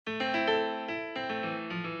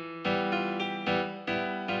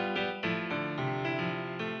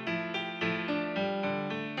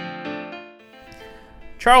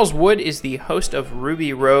Charles Wood is the host of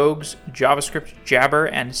Ruby Rogues, JavaScript Jabber,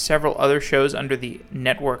 and several other shows under the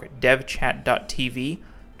network devchat.tv.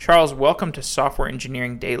 Charles, welcome to Software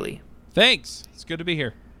Engineering Daily. Thanks. It's good to be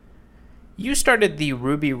here. You started the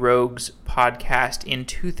Ruby Rogues podcast in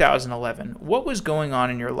 2011. What was going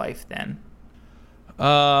on in your life then?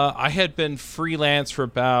 I had been freelance for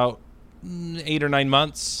about 8 or 9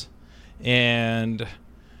 months, and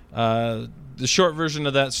the short version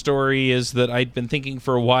of that story is that I'd been thinking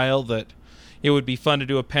for a while that it would be fun to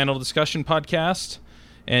do a panel discussion podcast,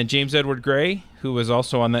 and James Edward Gray, who was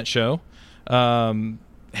also on that show,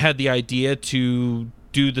 had the idea to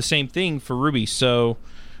do the same thing for Ruby. So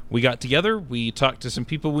we got together, we talked to some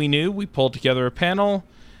people we knew, we pulled together a panel,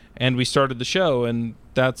 and we started the show, and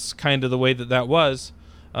that's kind of the way that was.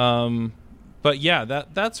 But yeah,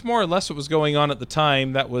 that's more or less what was going on at the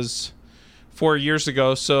time. That was 4 years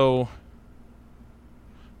ago, so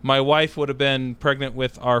my wife would have been pregnant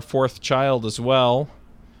with our 4th child as well.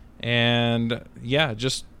 And yeah,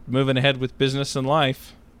 just moving ahead with business and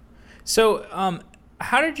life. So,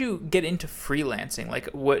 how did you get into freelancing? Like,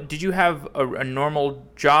 what did you have a normal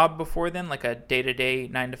job before then, like a day-to-day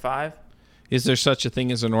 9 to 5? Is there such a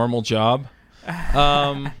thing as a normal job?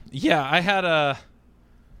 Yeah,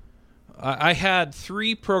 I had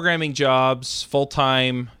 3 programming jobs,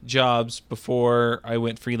 full-time jobs, before I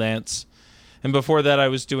went freelance. And before that, I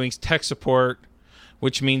was doing tech support,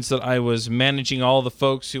 which means that I was managing all the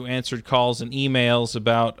folks who answered calls and emails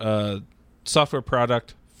about a software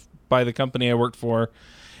product by the company I worked for.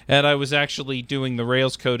 And I was actually doing the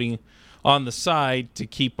Rails coding on the side to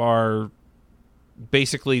keep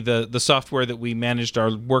basically the software that we managed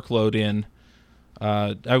our workload in.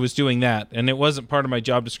 I was doing that, and it wasn't part of my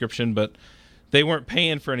job description, but they weren't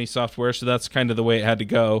paying for any software, so that's kind of the way it had to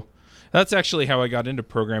go. That's actually how I got into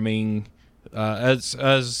programming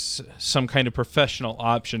as some kind of professional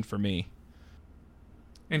option for me.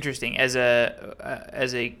 Interesting.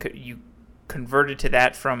 You converted to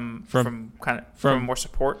that from more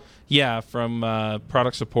support? Yeah, from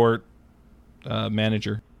product support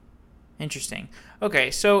manager. Interesting. Okay,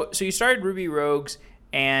 so you started Ruby Rogues,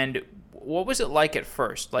 and what was it like at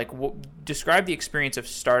first? Like, describe the experience of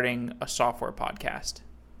starting a software podcast.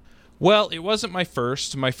 Well, it wasn't my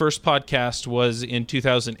first. My first podcast was in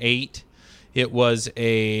 2008. It was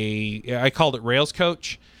I called it Rails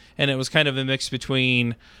Coach, and it was kind of a mix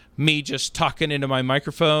between me just talking into my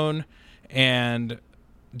microphone and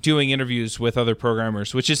doing interviews with other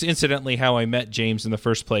programmers, which is incidentally how I met James in the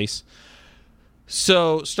first place.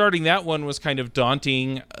 So starting that one was kind of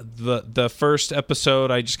daunting. The first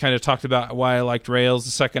episode, I just kind of talked about why I liked Rails.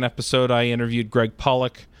 The second episode, I interviewed Greg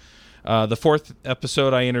Pollock. The 4th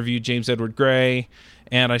episode, I interviewed James Edward Gray,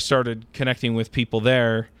 and I started connecting with people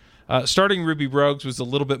there. Starting Ruby Rogues was a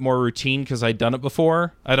little bit more routine because I'd done it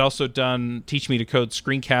before. I'd also done Teach Me to Code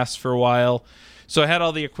screencasts for a while. So I had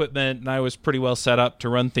all the equipment, and I was pretty well set up to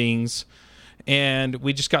run things. And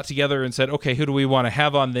we just got together and said, okay, who do we want to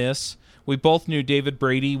have on this? We both knew David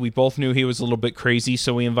Brady. We both knew he was a little bit crazy,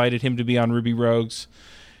 so we invited him to be on Ruby Rogues.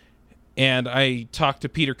 And I talked to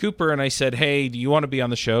Peter Cooper, and I said, hey, do you want to be on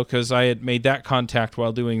the show? Because I had made that contact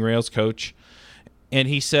while doing Rails Coach. And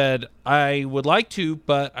he said, I would like to,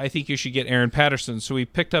 but I think you should get Aaron Patterson. So we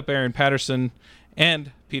picked up Aaron Patterson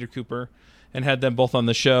and Peter Cooper and had them both on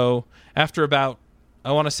the show. After about,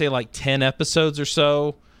 I want to say like 10 episodes or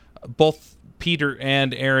so, both Peter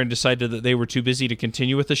and Aaron decided that they were too busy to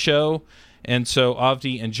continue with the show. And so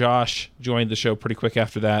Avdi and Josh joined the show pretty quick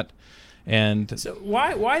after that. And so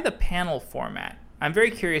why the panel format? I'm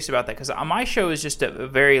very curious about that, because my show is just a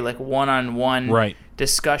very like one-on-one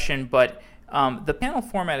discussion, but the panel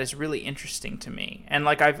format is really interesting to me, and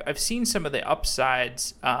like I've seen some of the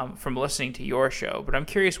upsides from listening to your show, but I'm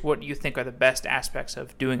curious what you think are the best aspects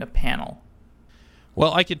of doing a panel.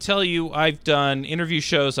 Well, I could tell you I've done interview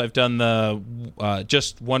shows, I've done the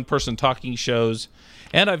just one-person talking shows,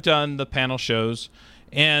 and I've done the panel shows,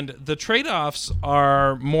 and the trade-offs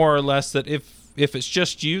are more or less that if it's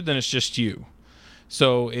just you, then it's just you.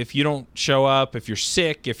 So if you don't show up, if you're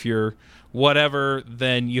sick, if you're whatever,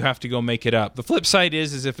 then you have to go make it up. The flip side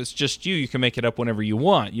is if it's just you, you can make it up whenever you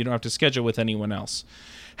want. You don't have to schedule with anyone else.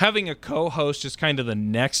 Having a co-host is kind of the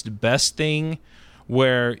next best thing,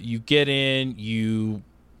 where you get in, you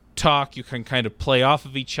talk, you can kind of play off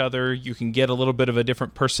of each other, you can get a little bit of a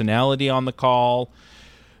different personality on the call.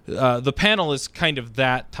 The panel is kind of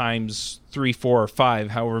that times 3, 4, or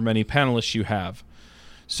 5, however many panelists you have.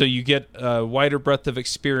 So you get a wider breadth of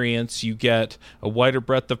experience, you get a wider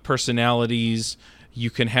breadth of personalities, you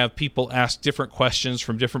can have people ask different questions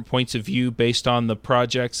from different points of view based on the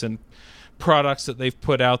projects and products that they've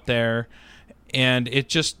put out there. And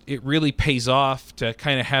it really pays off to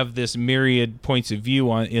kind of have this myriad points of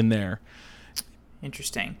view in there.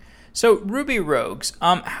 Interesting. So Ruby Rogues,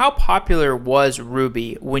 how popular was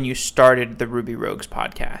Ruby when you started the Ruby Rogues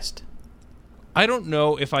podcast? I don't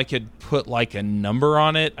know if I could put like a number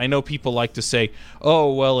on it. I know people like to say,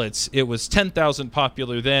 "Oh, well, it was 10,000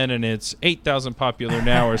 popular then, and it's 8,000 popular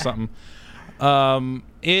now," or something.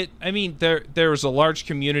 There was a large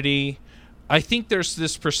community. I think there's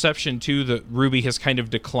this perception too that Ruby has kind of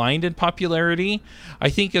declined in popularity. I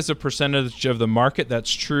think as a percentage of the market,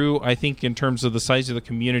 that's true. I think in terms of the size of the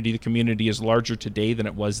community is larger today than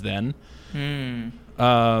it was then.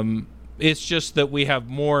 It's just that we have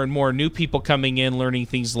more and more new people coming in, learning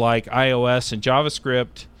things like iOS and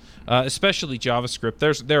JavaScript, especially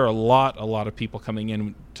JavaScript. There are a lot of people coming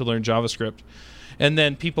in to learn JavaScript. And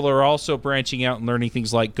then people are also branching out and learning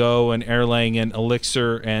things like Go and Erlang and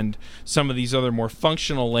Elixir and some of these other more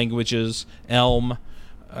functional languages, Elm.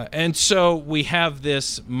 And so we have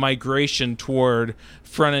this migration toward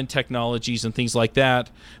front-end technologies and things like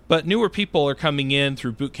that. But newer people are coming in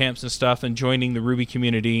through boot camps and stuff and joining the Ruby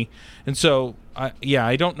community. And so,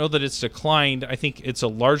 I don't know that it's declined. I think it's a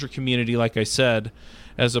larger community, like I said,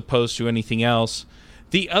 as opposed to anything else.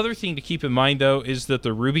 The other thing to keep in mind, though, is that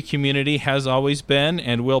the Ruby community has always been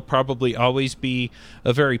and will probably always be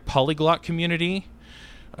a very polyglot community.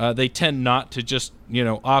 They tend not to just,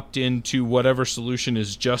 opt into whatever solution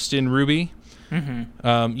is just in Ruby.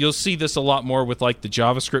 Mm-hmm. You'll see this a lot more with like the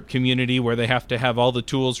JavaScript community, where they have to have all the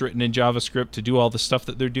tools written in JavaScript to do all the stuff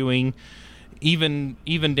that they're doing, even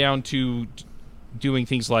down to doing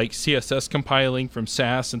things like CSS compiling from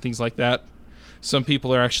Sass and things like that. Some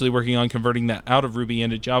people are actually working on converting that out of Ruby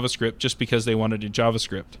into JavaScript just because they want it in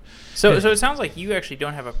JavaScript. So it sounds like you actually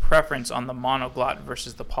don't have a preference on the monoglot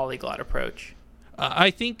versus the polyglot approach. I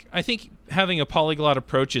think having a polyglot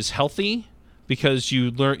approach is healthy because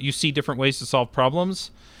you see different ways to solve problems,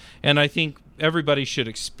 and I think everybody should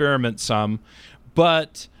experiment some.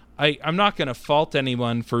 But I'm not going to fault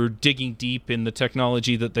anyone for digging deep in the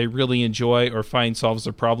technology that they really enjoy or find solves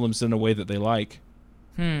their problems in a way that they like.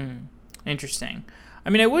 Interesting.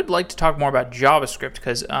 I would like to talk more about JavaScript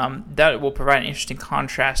because that will provide an interesting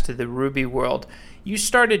contrast to the Ruby world. You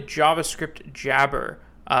started JavaScript Jabber,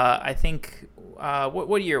 I think,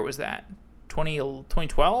 what year was that?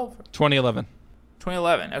 2012? 2011.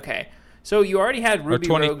 2011, okay. So you already had Ruby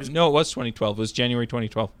Rogues. No, it was 2012. It was January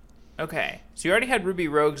 2012. Okay. So you already had Ruby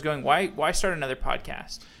Rogues going. Why start another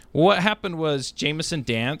podcast? What happened was Jameson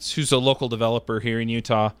Dance, who's a local developer here in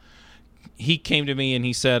Utah, he came to me and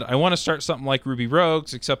he said, I want to start something like Ruby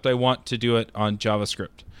Rogues, except I want to do it on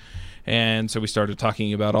JavaScript. And so we started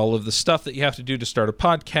talking about all of the stuff that you have to do to start a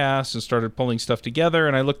podcast and started pulling stuff together.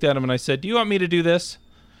 And I looked at him and I said, do you want me to do this?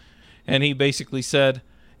 And he basically said,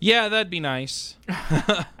 yeah, that'd be nice.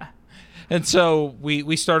 And so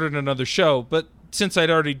we started another show. But since I'd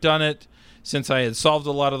already done it, since I had solved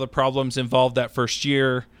a lot of the problems involved that first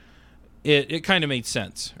year, it kind of made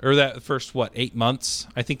sense. Or that first, 8 months?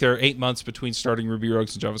 I think there are 8 months between starting Ruby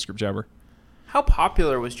Rogues and JavaScript Jabber. How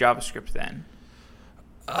popular was JavaScript then?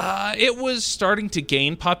 It was starting to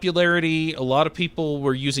gain popularity. A lot of people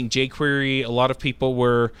were using jQuery. A lot of people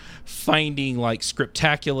were finding like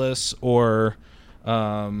Scriptaculous or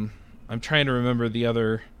I'm trying to remember the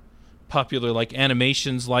other popular like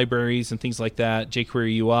animations libraries and things like that,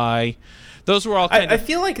 jQuery UI. Those were all I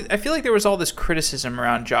feel like there was all this criticism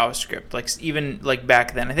around JavaScript, like even like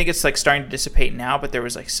back then. I think it's like starting to dissipate now, but there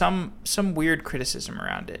was like some weird criticism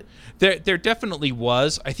around it. There definitely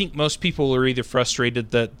was. I think most people were either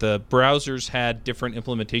frustrated that the browsers had different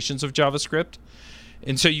implementations of JavaScript,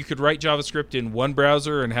 and so you could write JavaScript in one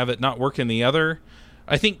browser and have it not work in the other.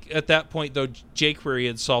 I think at that point, though, jQuery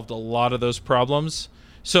had solved a lot of those problems,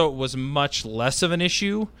 so it was much less of an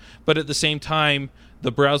issue, but at the same time,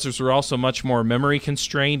 the browsers were also much more memory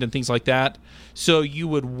constrained and things like that. So you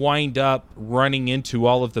would wind up running into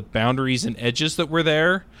all of the boundaries and edges that were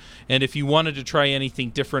there. And if you wanted to try anything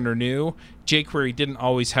different or new, jQuery didn't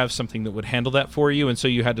always have something that would handle that for you. And so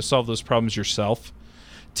you had to solve those problems yourself.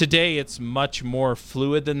 Today, it's much more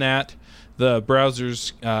fluid than that. The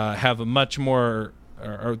browsers have a much more,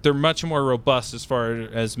 they're much more robust as far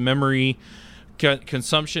as memory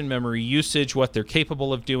consumption, memory usage, what they're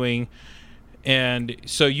capable of doing. And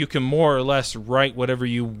so you can more or less write whatever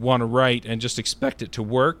you want to write and just expect it to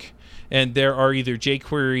work. And there are either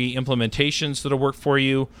jQuery implementations that'll work for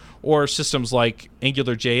you, or systems like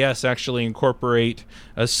AngularJS actually incorporate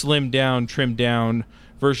a slimmed down, trimmed down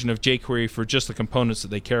version of jQuery for just the components that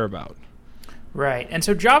they care about. Right. And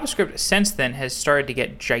so JavaScript since then has started to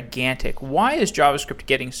get gigantic. Why is JavaScript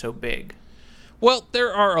getting so big? Well,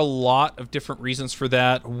 there are a lot of different reasons for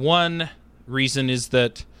that. One reason is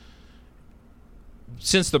that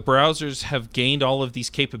since the browsers have gained all of these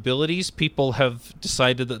capabilities, people have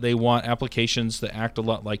decided that they want applications that act a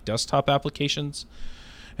lot like desktop applications.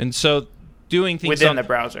 And so doing things within the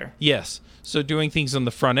browser. Yes. So doing things on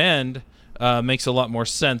the front end makes a lot more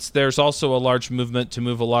sense. There's also a large movement to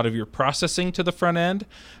move a lot of your processing to the front end.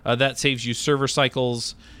 That saves you server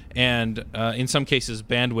cycles and, in some cases,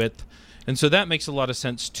 bandwidth. And so that makes a lot of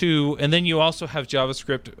sense, too. And then you also have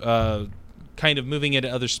JavaScript kind of moving into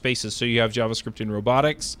other spaces. So you have JavaScript in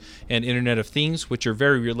robotics and Internet of Things, which are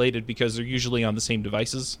very related because they're usually on the same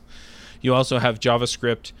devices. You also have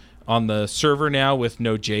JavaScript on the server now with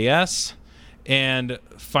Node.js. And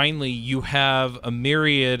finally, you have a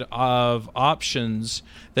myriad of options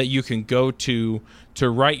that you can go to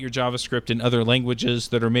write your JavaScript in other languages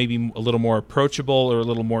that are maybe a little more approachable or a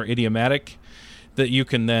little more idiomatic that you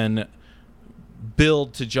can then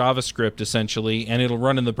build to JavaScript, essentially, and it'll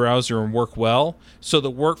run in the browser and work well. So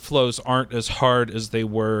the workflows aren't as hard as they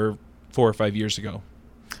were 4 or 5 years ago.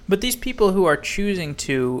 But these people who are choosing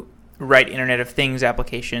to write Internet of Things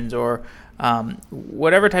applications or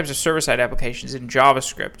whatever types of server-side applications in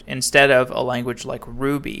JavaScript instead of a language like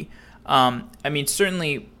Ruby,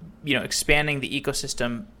 certainly, expanding the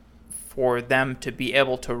ecosystem for them to be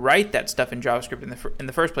able to write that stuff in JavaScript in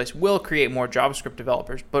the first place will create more JavaScript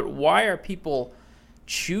developers. But why are people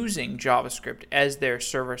choosing JavaScript as their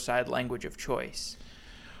server-side language of choice?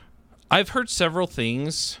 I've heard several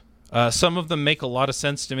things. Some of them make a lot of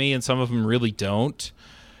sense to me, and some of them really don't.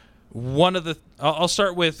 I'll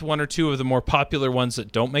start with one or two of the more popular ones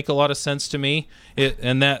that don't make a lot of sense to me.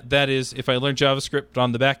 That is, if I learn JavaScript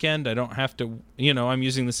on the back end, I don't have to, I'm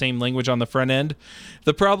using the same language on the front end.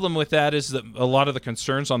 The problem with that is that a lot of the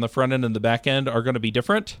concerns on the front end and the back end are going to be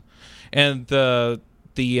different. And the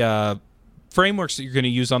frameworks that you're going to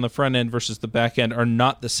use on the front end versus the back end are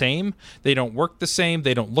not the same. They don't work the same.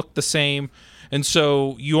 They don't look the same. And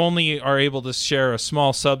so you only are able to share a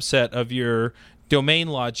small subset of your domain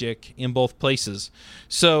logic in both places.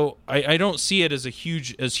 So I don't see it as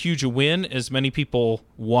huge a win as many people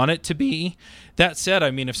want it to be. That said,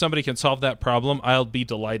 if somebody can solve that problem, I'll be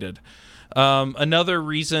delighted. Another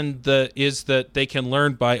reason is that they can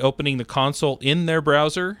learn by opening the console in their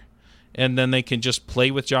browser, and then they can just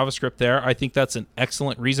play with JavaScript there. I think that's an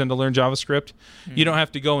excellent reason to learn JavaScript. Mm-hmm. You don't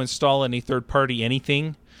have to go install any third-party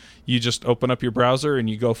anything. You just open up your browser and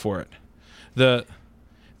you go for it.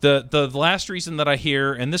 The last reason that I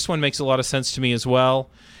hear, and this one makes a lot of sense to me as well,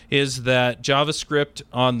 is that JavaScript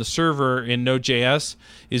on the server in Node.js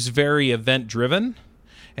is very event-driven,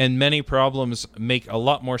 and many problems make a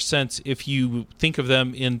lot more sense if you think of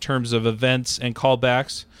them in terms of events and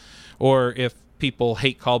callbacks, or if people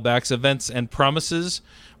hate callbacks, events and promises,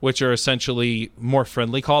 which are essentially more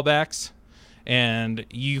friendly callbacks, and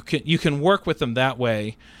you can work with them that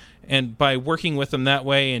way. And by working with them that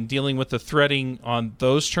way and dealing with the threading on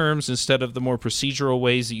those terms instead of the more procedural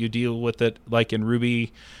ways that you deal with it, like in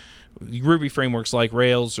Ruby frameworks like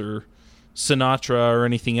Rails or Sinatra or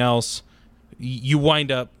anything else, you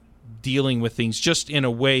wind up dealing with things just in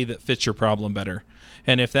a way that fits your problem better.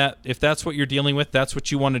 And if that's what you're dealing with, that's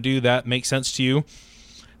what you want to do, that makes sense to you,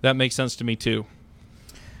 that makes sense to me too.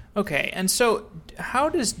 Okay, and so how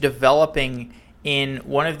does developing in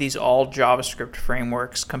one of these all JavaScript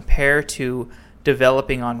frameworks compare to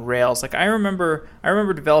developing on Rails? Like I remember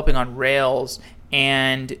developing on Rails,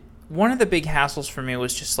 and one of the big hassles for me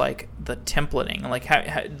was just like the templating,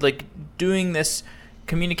 like doing this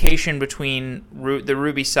communication between the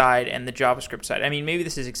Ruby side and the JavaScript side. Maybe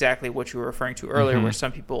this is exactly what you were referring to earlier, mm-hmm. where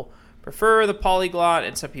some people prefer the polyglot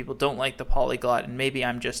and some people don't like the polyglot, and maybe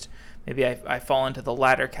I fall into the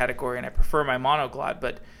latter category and I prefer my monoglot,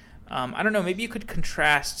 but I don't know. Maybe you could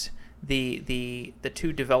contrast the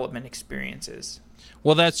two development experiences.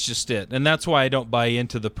 Well, that's just it, and that's why I don't buy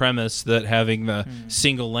into the premise that having the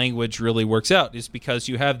single language really works out. Is because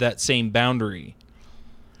you have that same boundary.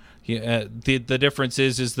 The difference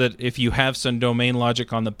is that if you have some domain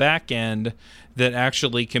logic on the back end that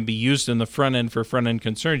actually can be used in the front end for front end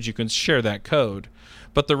concerns, you can share that code.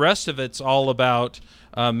 But the rest of it's all about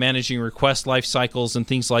managing request life cycles and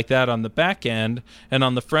things like that on the back end, and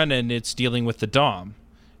on the front end it's dealing with the DOM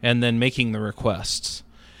and then making the requests.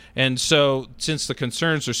 And so since the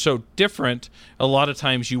concerns are so different, a lot of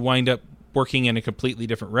times you wind up working in a completely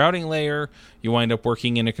different routing layer, you wind up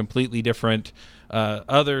working in a completely different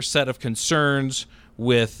other set of concerns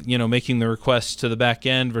with making the requests to the back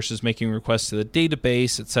end versus making requests to the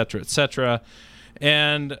database, et cetera, et cetera.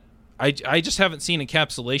 And I just haven't seen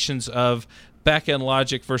encapsulations of back-end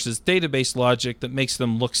logic versus database logic that makes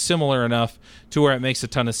them look similar enough to where it makes a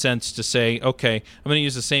ton of sense to say, okay, I'm going to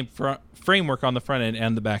use the same framework on the front end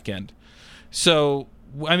and the back end. So,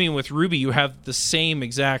 I mean, with Ruby, you have the same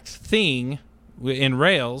exact thing in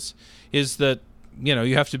Rails, is that, you know,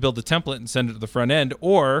 you have to build a template and send it to the front end,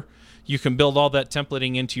 or you can build all that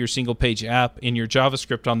templating into your single-page app in your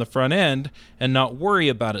JavaScript on the front end and not worry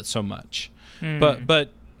about it so much. But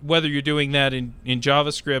whether you're doing that in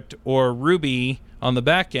JavaScript or Ruby on the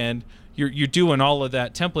back end, you're doing all of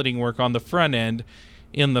that templating work on the front end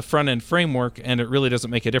in the front end framework, and it really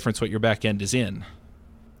doesn't make a difference what your back end is in.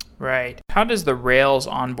 Right. How does the Rails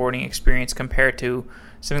onboarding experience compare to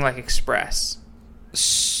something like Express?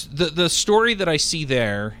 The story that I see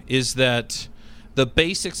there is that the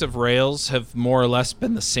basics of Rails have more or less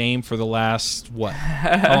been the same for the last, what?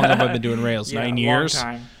 How long have I been doing Rails? 9 years? Long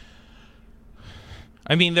time.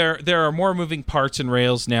 I mean, there are more moving parts in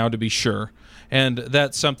Rails now, to be sure. And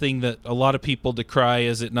that's something that a lot of people decry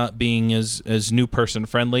as it not being as new person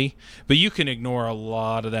friendly. But you can ignore a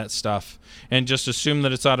lot of that stuff and just assume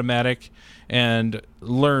that it's automatic and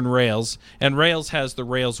learn Rails. And Rails has the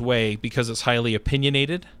Rails way because it's highly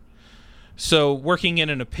opinionated. So working in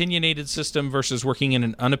an opinionated system versus working in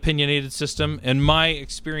an unopinionated system, and my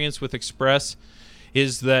experience with Express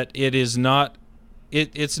is that it is not,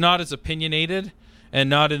 it's not as opinionated and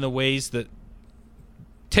not in the ways that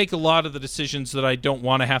take a lot of the decisions that I don't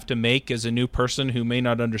want to have to make as a new person who may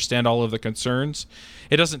not understand all of the concerns.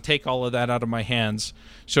 It doesn't take all of that out of my hands,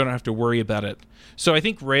 so I don't have to worry about it. So I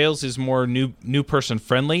think Rails is more new person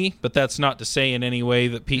friendly, but that's not to say in any way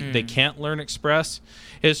that they can't learn Express.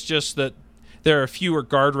 It's just that there are fewer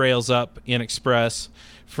guardrails up in Express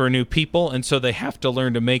for new people, and so they have to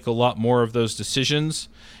learn to make a lot more of those decisions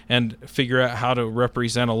and figure out how to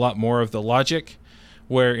represent a lot more of the logic,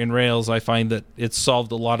 where in Rails I find that it's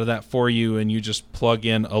solved a lot of that for you, and you just plug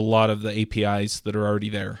in a lot of the APIs that are already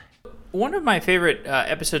there. One of my favorite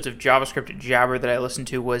episodes of JavaScript at Jabber that I listened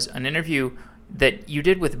to was an interview that you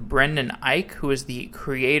did with Brendan Eich, who is the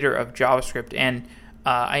creator of JavaScript, and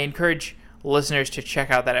I encourage listeners to check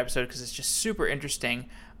out that episode because it's just super interesting.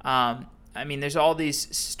 I mean, there's all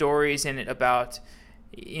these stories in it about,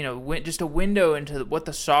 you know, just a window into what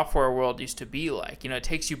the software world used to be like. You know, it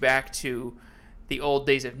takes you back to the old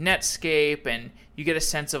days of Netscape, and you get a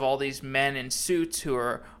sense of all these men in suits who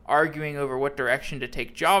are arguing over what direction to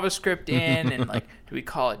take JavaScript in, and like, do we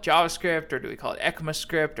call it JavaScript or do we call it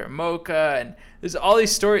ECMAScript or Mocha? And there's all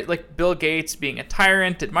these stories, like Bill Gates being a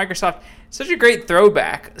tyrant at Microsoft. Such a great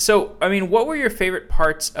throwback. So, I mean, what were your favorite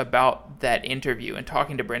parts about that interview and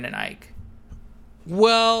talking to Brendan Eich?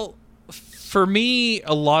 Well, for me,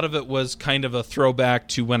 a lot of it was kind of a throwback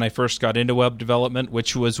to when I first got into web development,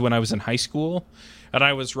 which was when I was in high school, and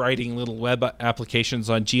I was writing little web applications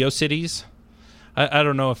on GeoCities. I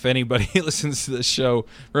don't know if anybody who listens to this show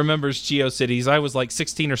remembers GeoCities. I was like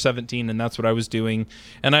 16 or 17, and that's what I was doing.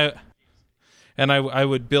 And I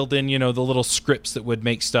would build in, you know, the little scripts that would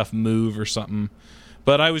make stuff move or something.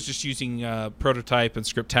 But I was just using Prototype and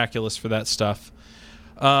Scriptaculous for that stuff.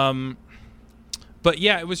 But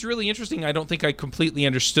yeah, it was really interesting. I don't think I completely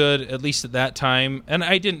understood, at least at that time. And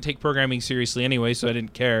I didn't take programming seriously anyway, so I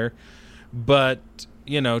didn't care. But,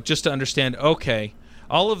 you know, just to understand, okay,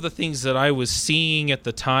 all of the things that I was seeing at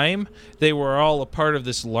the time, they were all a part of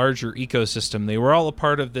this larger ecosystem. They were all a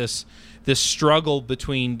part of this struggle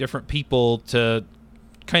between different people to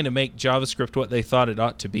kind of make JavaScript what they thought it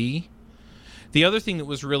ought to be. The other thing that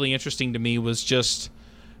was really interesting to me was just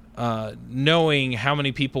knowing how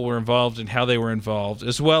many people were involved and how they were involved,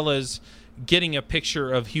 as well as getting a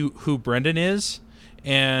picture of who Brendan is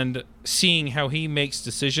and seeing how he makes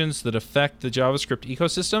decisions that affect the JavaScript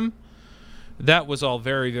ecosystem. That was all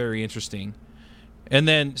very, very interesting. And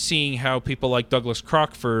then seeing how people like Douglas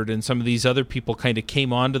Crockford and some of these other people kind of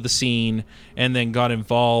came onto the scene and then got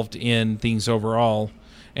involved in things overall,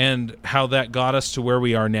 and how that got us to where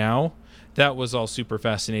we are now, that was all super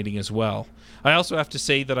fascinating as well. I also have to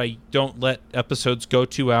say that I don't let episodes go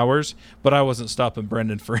 2 hours, but I wasn't stopping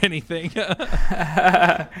Brendan for anything.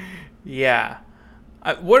 Yeah.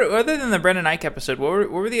 What other than the Brendan Eich episode, what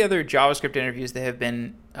were the other JavaScript interviews that have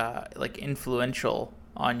been like influential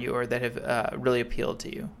on you or that have really appealed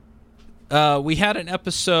to you? We had an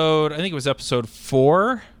episode, I think it was episode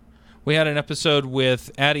 4. We had an episode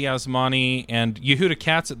with Adi Osmani, and Yehuda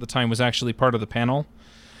Katz at the time was actually part of the panel.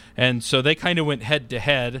 And so they kind of went head to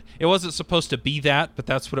head. It wasn't supposed to be that, but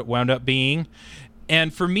that's what it wound up being.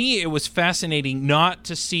 And for me, it was fascinating not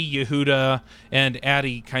to see Yehuda and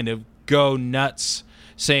Adi kind of go nuts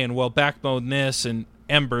saying, well, Backbone this and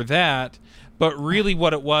Ember that, But really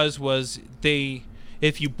what it was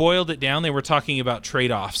if you boiled it down, they were talking about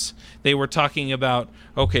trade-offs. They were talking about,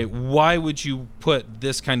 okay, why would you put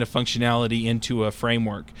this kind of functionality into a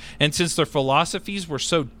framework? And since their philosophies were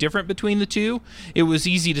so different between the two, it was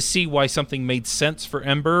easy to see why something made sense for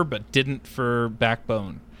Ember but didn't for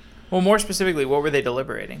Backbone. Well, more specifically, what were they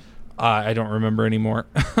deliberating? I don't remember anymore.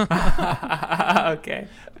 Okay.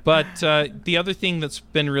 But the other thing that's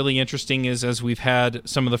been really interesting is as we've had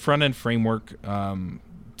some of the front-end framework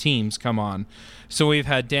teams come on. So we've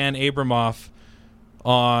had Dan Abramoff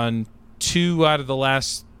on 2 out of the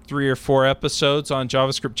last 3 or 4 episodes on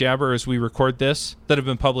JavaScript Jabber as we record this that have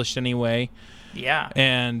been published anyway. Yeah.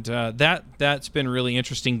 And that's been really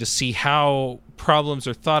interesting to see how problems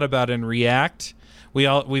are thought about in React.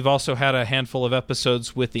 We've also had a handful of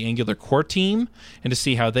episodes with the Angular core team and to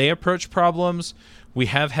see how they approach problems. We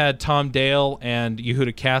have had Tom Dale and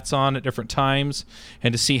Yehuda Katz on at different times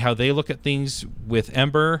and to see how they look at things with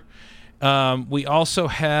Ember. We also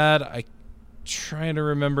had, I'm trying to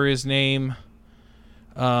remember his name.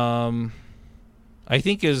 I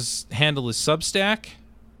think his handle is Substack.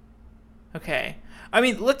 Okay. I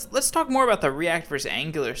mean, let's talk more about the React versus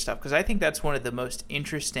Angular stuff, because I think that's one of the most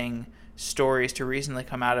interesting stories to recently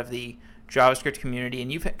come out of the JavaScript community,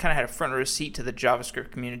 and you've kind of had a front row seat to the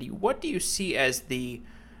JavaScript community. What do you see as the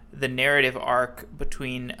narrative arc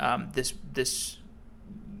between this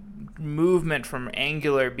movement from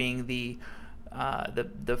Angular being the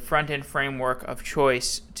front end framework of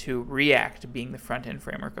choice to React being the front end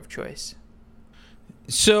framework of choice?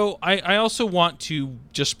 So I also want to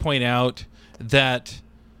just point out that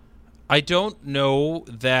I don't know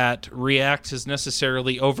that React has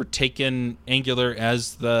necessarily overtaken Angular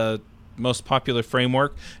as the most popular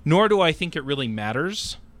framework, nor do I think it really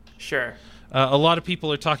matters. Sure. A lot of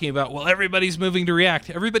people are talking about, well, everybody's moving to React.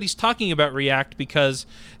 Everybody's talking about React because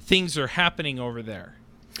things are happening over there.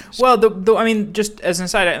 Well, I mean, just as an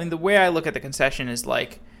aside, I mean, the way I look at the concession is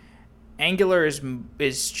like Angular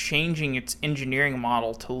is changing its engineering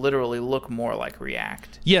model to literally look more like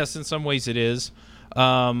React. Yes, in some ways it is.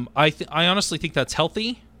 I honestly think that's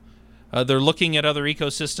healthy. They're looking at other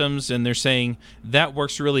ecosystems and they're saying that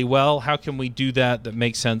works really well. How can we do that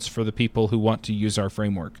makes sense for the people who want to use our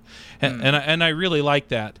framework? And I really like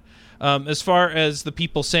that. As far as the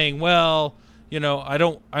people saying, well, I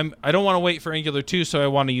don't want to wait for Angular 2, so I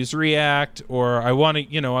want to use React, or I want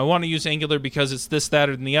to use Angular because it's this, that,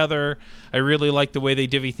 or the other. I really like the way they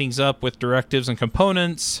divvy things up with directives and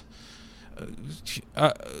components.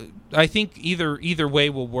 I think either way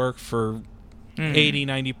will work for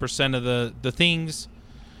 80-90% of the things.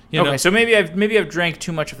 Okay, so maybe I've drank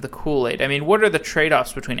too much of the Kool-Aid. I mean, what are the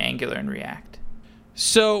trade-offs between Angular and React?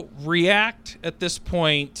 So React at this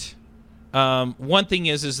point, one thing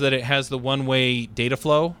is that it has the one-way data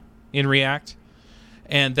flow in React,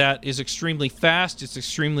 and that is extremely fast. It's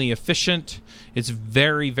extremely efficient. It's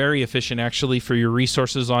very, very efficient actually for your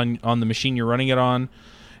resources on the machine you're running it on.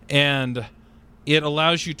 And it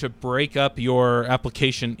allows you to break up your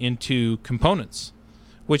application into components,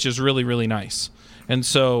 which is really, really nice. And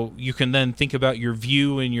so you can then think about your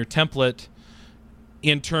view and your template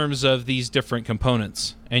in terms of these different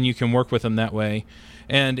components, and you can work with them that way.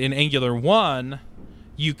 And in Angular 1,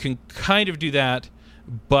 you can kind of do that,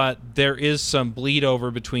 but there is some bleed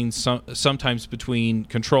over sometimes between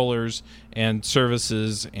controllers and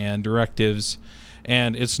services and directives.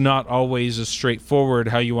 And it's not always as straightforward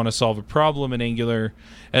how you want to solve a problem in Angular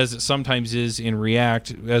as it sometimes is in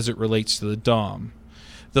React as it relates to the DOM.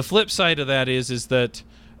 The flip side of that is that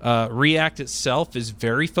React itself is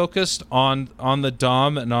very focused on the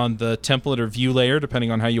DOM and on the template or view layer,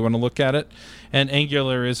 depending on how you want to look at it. And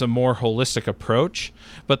Angular is a more holistic approach,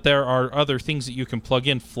 but there are other things that you can plug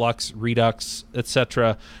in, Flux, Redux,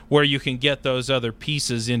 etc., where you can get those other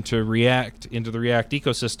pieces into the React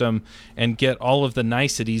ecosystem and get all of the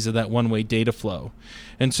niceties of that one-way data flow.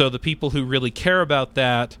 And so the people who really care about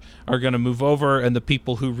that are going to move over, and the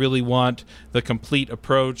people who really want the complete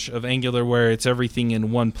approach of Angular where it's everything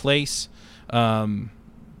in one place,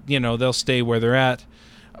 they'll stay where they're at.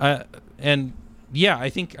 And yeah, I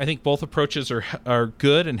think both approaches are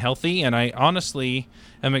good and healthy, and I honestly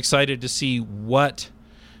am excited to see what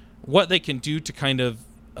they can do to kind of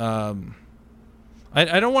I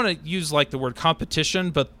don't want to use like the word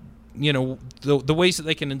competition, but the ways that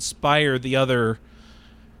they can inspire the other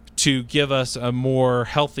to give us a more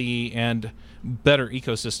healthy and better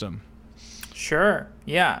ecosystem. Sure.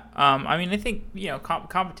 Yeah. I mean, I think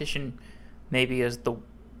competition maybe is the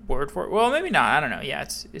word for it. Well, maybe not. I don't know. Yeah,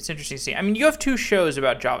 it's interesting to see. I mean, you have 2 shows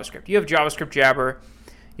about JavaScript. You have JavaScript Jabber.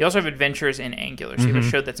 You also have Adventures in Angular. So you have a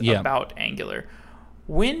show that's about Angular.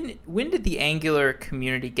 When did the Angular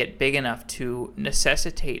community get big enough to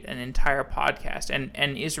necessitate an entire podcast?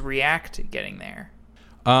 And is React getting there?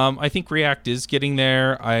 I think React is getting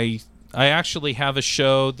there. I actually have a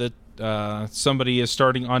show that somebody is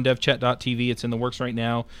starting on devchat.tv. It's in the works right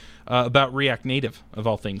now, about React Native, of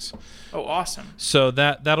all things. Oh, awesome. So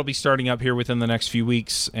that'll be starting up here within the next few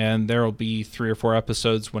weeks, and there will be 3 or 4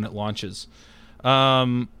 episodes when it launches.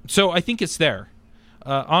 So I think it's there.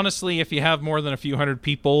 Honestly, if you have more than a few hundred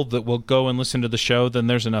people that will go and listen to the show, then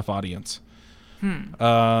there's enough audience.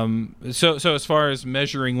 So as far as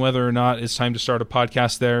measuring whether or not it's time to start a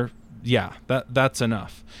podcast there, yeah, that's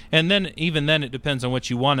enough. And then even then, it depends on what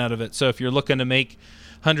you want out of it. So if you're looking to make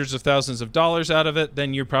hundreds of thousands of dollars out of it,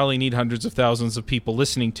 then you probably need hundreds of thousands of people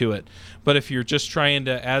listening to it. But if you're just trying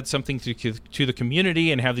to add something to the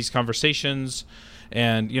community and have these conversations,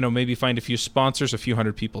 and maybe find a few sponsors, a few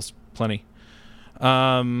hundred people's plenty.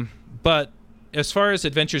 But as far as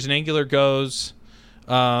Adventures in Angular goes,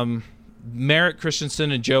 Merritt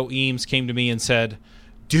Christensen and Joe Eames came to me and said,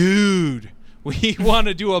 "Dude, we want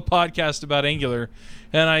to do a podcast about Angular."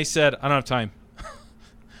 And I said, "I don't have time."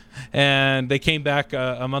 And they came back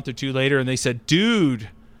a month or 2 later and they said, "Dude,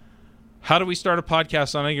 how do we start a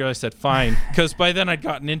podcast on Angular?" I said, "Fine." Because by then I'd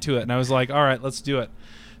gotten into it and I was like, "All right, let's do it."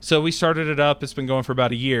 So we started it up. It's been going for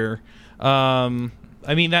about a year.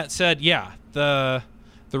 That said, yeah, the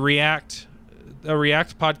React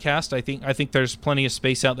podcast, I think there's plenty of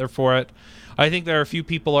space out there for it. I think there are a few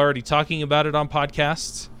people already talking about it on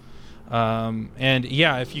podcasts. And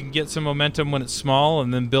yeah, if you can get some momentum when it's small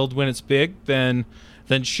and then build when it's big, then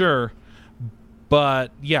sure.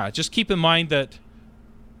 But yeah, just keep in mind that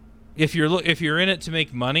if you're in it to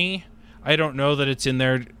make money, I don't know that it's in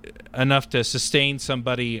there enough to sustain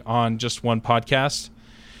somebody on just one podcast.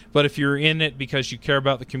 But if you're in it because you care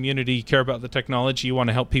about the community, you care about the technology, you want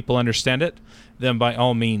to help people understand it, then by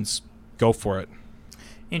all means, go for it.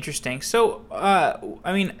 Interesting. So,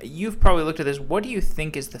 you've probably looked at this. What do you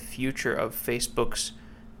think is the future of Facebook's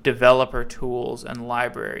developer tools and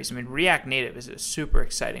libraries? React Native is a super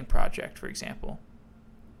exciting project, for example.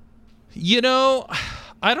 I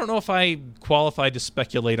don't know if I qualified to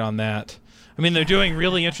speculate on that. They're doing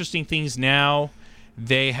really interesting things now.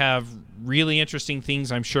 They have really interesting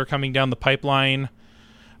things, I'm sure, coming down the pipeline.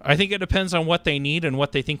 I think it depends on what they need and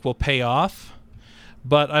what they think will pay off.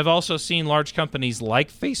 But I've also seen large companies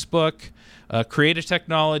like Facebook create a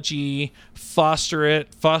technology, foster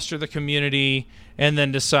the community, and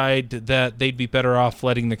then decide that they'd be better off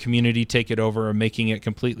letting the community take it over and making it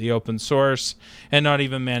completely open source and not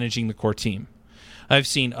even managing the core team. I've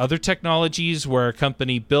seen other technologies where a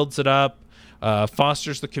company builds it up,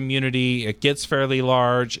 fosters the community, it gets fairly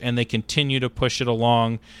large, and they continue to push it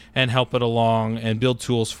along and help it along and build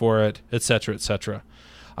tools for it, etc., etc.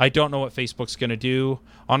 I don't know what Facebook's going to do.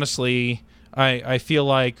 Honestly, I feel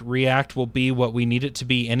like React will be what we need it to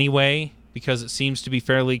be anyway, because it seems to be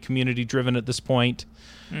fairly community-driven at this point.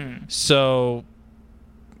 So,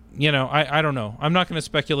 I don't know. I'm not going to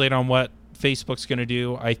speculate on what Facebook's going to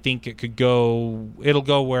do. I think it'll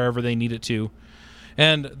go wherever they need it to.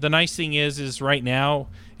 And the nice thing is right now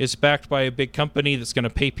it's backed by a big company that's going to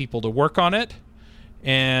pay people to work on it,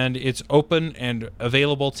 and it's open and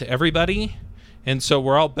available to everybody. And so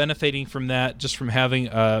we're all benefiting from that, just from having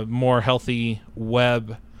a more healthy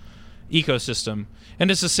web ecosystem. And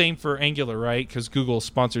it's the same for Angular, right? Because Google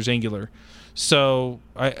sponsors Angular. So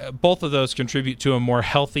both of those contribute to a more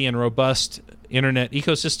healthy and robust internet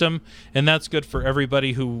ecosystem, and that's good for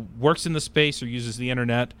everybody who works in the space or uses the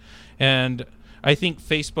internet. And I think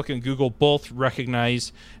Facebook and Google both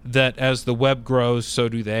recognize that as the web grows, so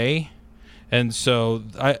do they. And so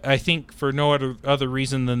I think for no other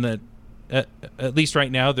reason than that, at least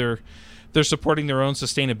right now, they're supporting their own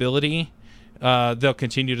sustainability. They'll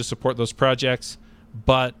continue to support those projects,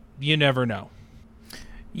 but you never know.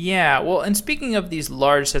 Yeah, well, and speaking of these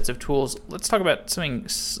large sets of tools, let's talk about something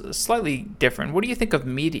slightly different. What do you think of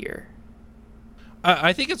Meteor?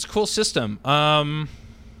 I think it's a cool system.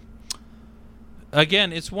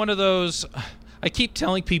 Again, it's one of those... I keep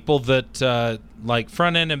telling people that like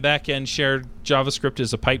front-end and back-end shared JavaScript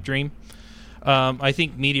is a pipe dream. I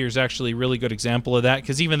think Meteor is actually a really good example of that,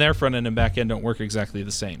 because even their front-end and back-end don't work exactly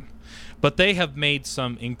the same. But they have made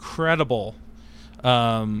some incredible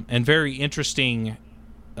and very interesting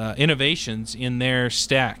innovations in their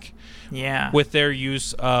stack. Yeah. With their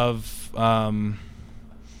use of... my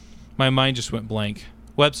mind just went blank.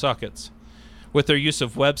 WebSockets. With their use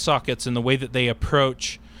of WebSockets and the way that they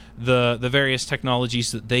approach the various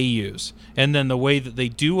technologies that they use. And then the way that they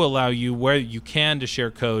do allow you, where you can, to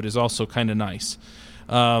share code is also kind of nice.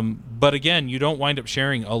 But again, you don't wind up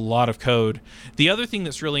sharing a lot of code. The other thing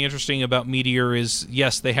that's really interesting about Meteor is,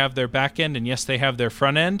 yes, they have their back end, and yes, they have their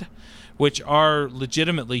front end, which are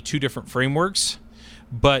legitimately two different frameworks,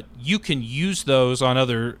 but you can use those on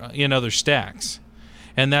other stacks.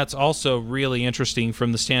 And that's also really interesting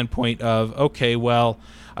from the standpoint of, okay, well,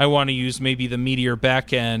 I want to use maybe the Meteor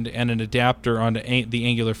backend and an adapter onto the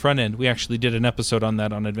Angular front end. We actually did an episode on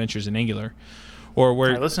that on Adventures in Angular. Or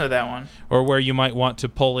where I listened to that one. Or where you might want to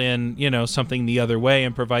pull in, something the other way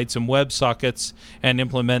and provide some WebSockets and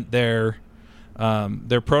implement their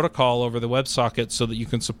protocol over the WebSocket so that you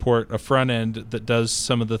can support a front end that does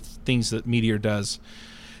some of the things that Meteor does.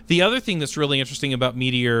 The other thing that's really interesting about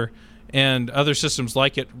Meteor and other systems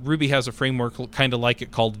like it, Ruby has a framework kind of like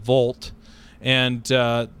it called Volt, and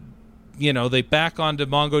they back onto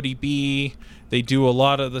MongoDB. They do a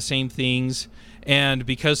lot of the same things, and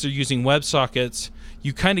because they're using WebSockets,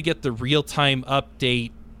 you kind of get the real-time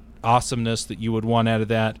update awesomeness that you would want out of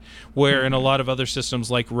that. Where in a lot of other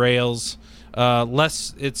systems like Rails,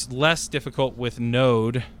 it's less difficult with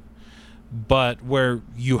Node, but where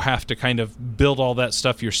you have to kind of build all that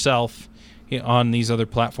stuff yourself on these other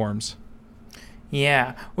platforms.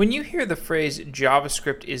 Yeah. When you hear the phrase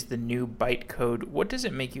JavaScript is the new bytecode, what does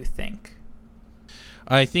it make you think?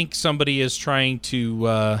 I think somebody is trying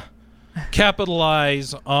to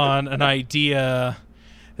capitalize on an idea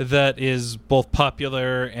that is both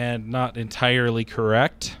popular and not entirely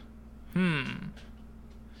correct.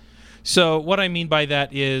 So what I mean by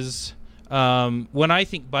that is, when I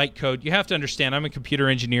think bytecode, you have to understand I'm a computer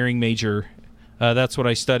engineering major. That's what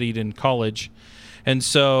I studied in college. And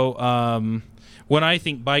so when I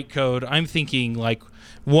think bytecode, I'm thinking like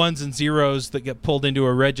ones and zeros that get pulled into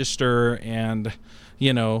a register and,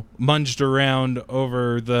 munged around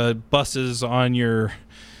over the buses on your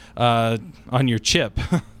chip.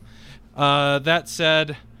 That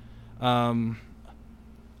said,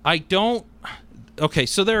 I don't... Okay,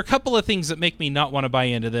 so there are a couple of things that make me not want to buy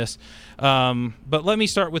into this. But let me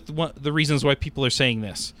start with the reasons why people are saying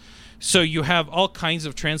this. So you have all kinds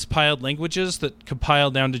of transpiled languages that compile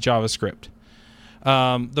down to JavaScript.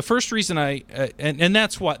 The first reason and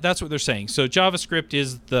that's what they're saying. So JavaScript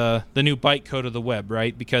is the new bytecode of the web,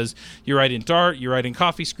 right? Because you write in Dart, you write in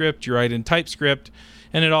CoffeeScript, you write in TypeScript,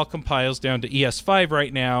 and it all compiles down to ES5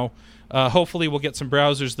 right now. Hopefully we'll get some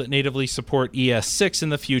browsers that natively support ES6 in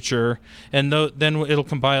the future, and then it'll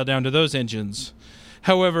compile down to those engines.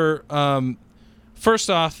 However, first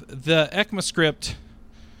off, the ECMAScript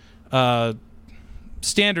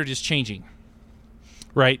standard is changing,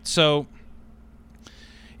 right? So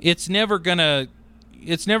it's never gonna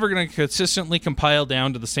consistently compile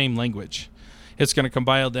down to the same language. It's going to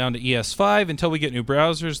compile down to ES5 until we get new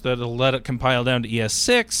browsers that'll let it compile down to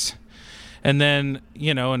ES6. And then,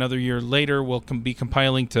 another year later, we'll be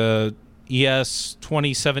compiling to ES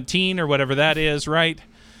 2017 or whatever that is, right?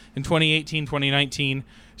 In 2018, 2019.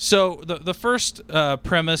 So the first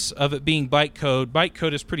premise of it being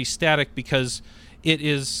bytecode is pretty static because it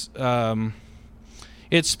is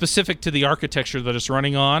it's specific to the architecture that it's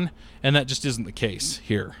running on, and that just isn't the case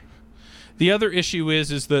here. The other issue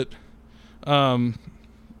is that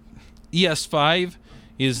ES5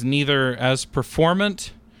 is neither as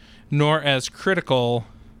performant nor as critical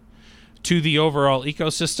to the overall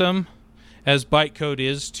ecosystem as bytecode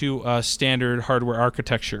is to a standard hardware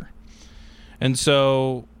architecture. And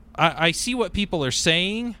so I see what people are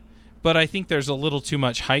saying, but I think there's a little too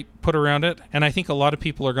much hype put around it, and I think a lot of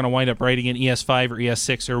people are going to wind up writing in ES5 or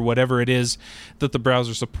ES6 or whatever it is that the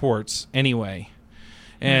browser supports anyway.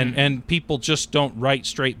 And people just don't write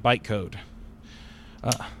straight bytecode.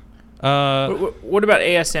 What about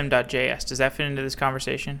ASM.js? Does that fit into this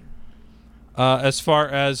conversation? As far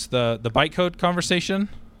as the bytecode conversation?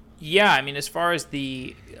 Yeah, I mean, as far as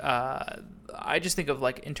the... I just think of,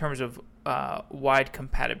 like, in terms of wide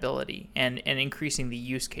compatibility and increasing the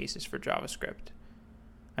use cases for JavaScript.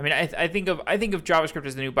 I mean, I think of JavaScript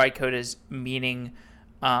as the new bytecode as meaning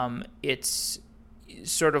it's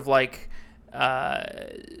sort of like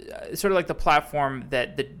the platform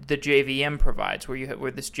that the JVM provides,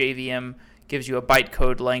 where this JVM gives you a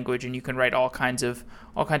bytecode language and you can write all kinds of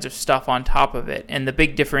stuff on top of it. And the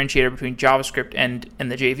big differentiator between JavaScript and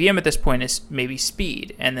the JVM at this point is maybe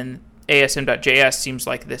speed. And then ASM.js seems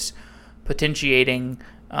like this potentiating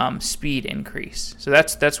speed increase. So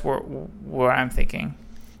that's where I'm thinking.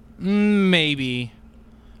 Maybe,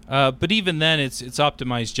 but even then, it's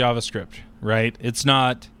optimized JavaScript, right? It's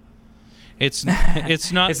not bytecode.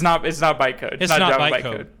 It's not It's not Java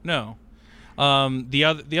bytecode. No.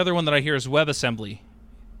 The other one that I hear is WebAssembly.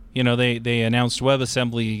 They announced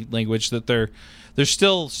WebAssembly language that they're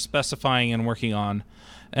still specifying and working on,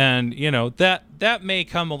 and that may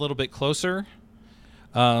come a little bit closer.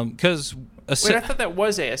 Because wait, I thought that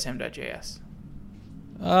was ASM.js.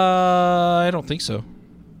 I don't think so.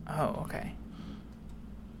 Oh, okay.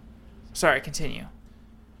 Sorry, continue.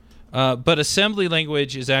 But assembly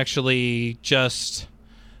language is actually just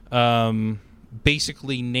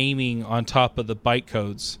basically naming on top of the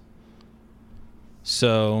bytecodes.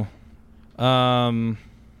 So, I'd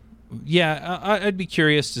be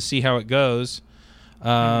curious to see how it goes.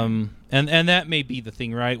 And that may be the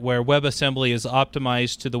thing, right? Where WebAssembly is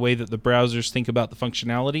optimized to the way that the browsers think about the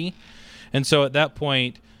functionality. And so at that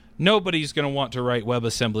point, nobody's going to want to write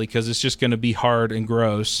WebAssembly because it's just going to be hard and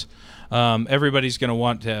gross. Everybody's going to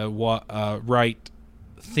want to write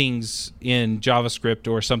things in JavaScript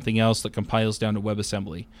or something else that compiles down to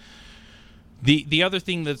WebAssembly. The other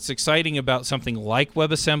thing that's exciting about something like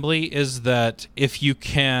WebAssembly is that if you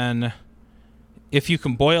can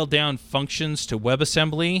boil down functions to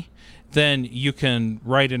WebAssembly, then you can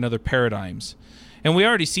write in other paradigms. And we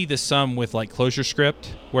already see this some with like ClojureScript,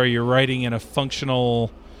 where you're writing in a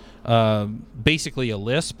functional, basically a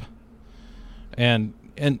Lisp, and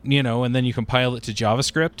then you compile it to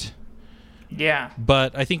JavaScript. Yeah.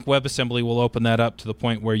 But I think WebAssembly will open that up to the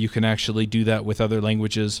point where you can actually do that with other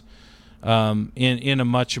languages in a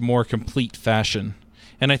much more complete fashion.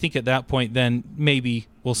 And I think at that point, then maybe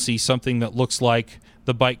we'll see something that looks like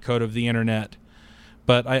the bytecode of the internet.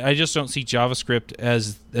 But I just don't see JavaScript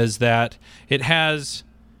as that. It has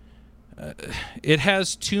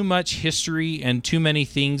too much history and too many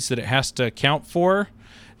things that it has to account for,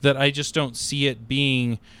 that I just don't see it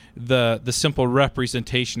being the simple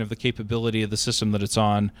representation of the capability of the system that it's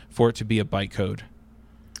on for it to be a bytecode.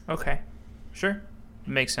 Okay, sure,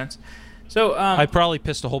 makes sense. So I probably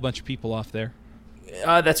pissed a whole bunch of people off there.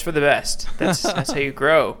 That's for the best. That's how you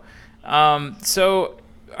grow. So,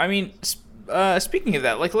 I mean, speaking of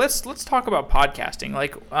that, like let's talk about podcasting.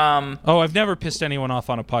 Like, I've never pissed anyone off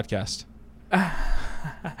on a podcast.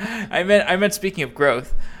 I meant speaking of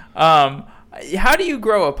growth. How do you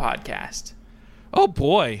grow a podcast? Oh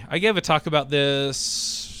boy, I gave a talk about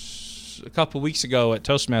this a couple weeks ago at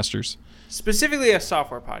Toastmasters. Specifically, a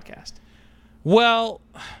software podcast. Well,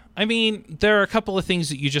 I mean, there are a couple of things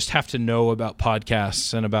that you just have to know about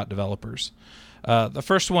podcasts and about developers. The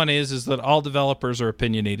first one is that all developers are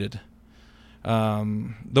opinionated.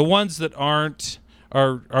 The ones that aren't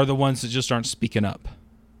are the ones that just aren't speaking up.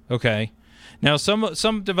 Okay. Now,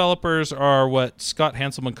 some developers are what Scott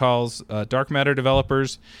Hanselman calls dark matter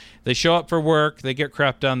developers. They show up for work, they get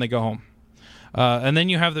crap done, they go home. And then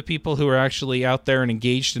you have the people who are actually out there and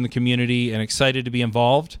engaged in the community and excited to be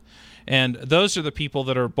involved. And those are the people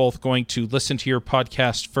that are both going to listen to your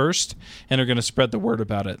podcast first and are going to spread the word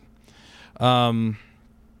about it.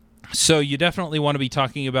 So you definitely want to be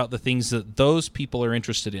talking about the things that those people are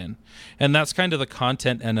interested in. And that's kind of the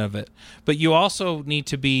content end of it. But you also need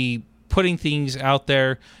to be putting things out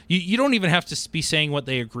there. You don't even have to be saying what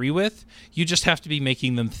they agree with. You just have to be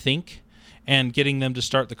making them think and getting them to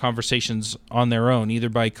start the conversations on their own, either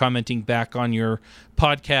by commenting back on your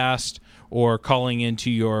podcast or calling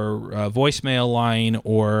into your voicemail line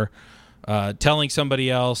or telling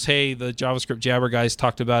somebody else, hey, the JavaScript Jabber guys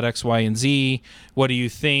talked about X, Y, and Z. What do you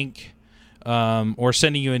think? Or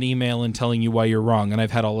sending you an email and telling you why you're wrong. And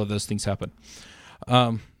I've had all of those things happen.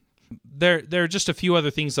 There are just a few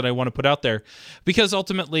other things that I want to put out there, because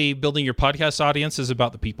ultimately building your podcast audience is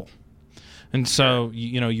about the people. And so,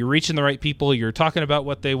 you're reaching the right people, you're talking about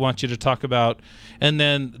what they want you to talk about. And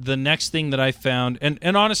then the next thing that I found,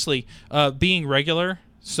 and honestly, being regular,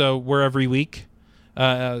 so we're every week.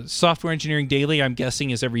 Software Engineering Daily, I'm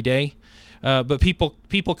guessing, is every day. But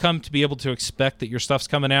people come to be able to expect that your stuff's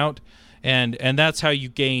coming out. And that's how you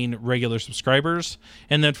gain regular subscribers.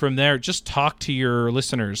 And then from there, just talk to your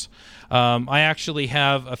listeners. I actually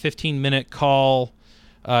have a 15-minute call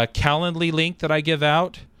Calendly link that I give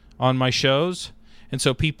out on my shows. And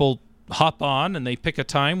so people hop on and they pick a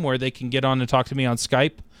time where they can get on and talk to me on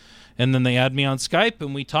Skype. And then they add me on Skype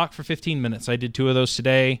and we talk for 15 minutes. I did 2 of those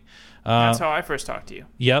today. That's how I first talked to you.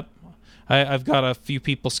 Yep. I've got a few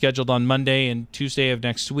people scheduled on Monday and Tuesday of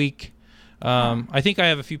next week. I think I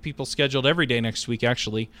have a few people scheduled every day next week,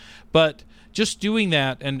 actually. But just doing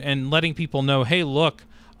that and letting people know, hey, look,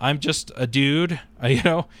 I'm just a dude. I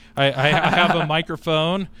have a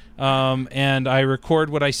microphone and I record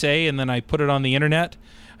what I say and then I put it on the internet.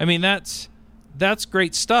 I mean, that's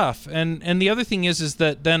great stuff. And the other thing is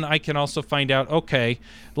that then I can also find out, okay,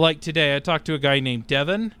 like today I talked to a guy named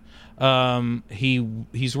Devin.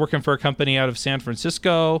 He's working for a company out of San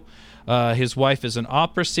Francisco. His wife is an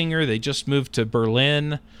opera singer. They just moved to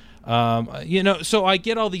Berlin. So I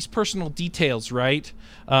get all these personal details, right?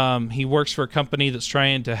 He works for a company that's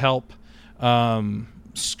trying to help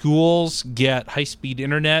schools get high-speed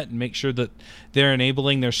internet and make sure that they're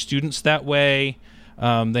enabling their students that way.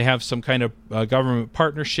 They have some kind of government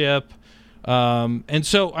partnership. And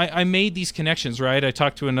so I made these connections, right? I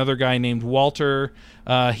talked to another guy named Walter.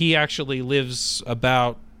 He actually lives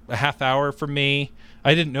about a half hour from me.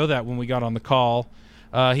 I didn't know that when we got on the call.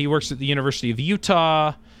 He works at the University of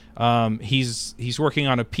Utah. He's working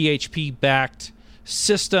on a PHP-backed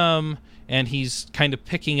system, and he's kind of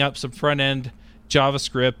picking up some front-end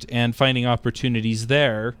JavaScript and finding opportunities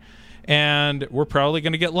there. And we're probably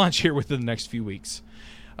going to get lunch here within the next few weeks.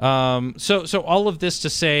 So all of this to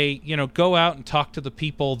say, go out and talk to the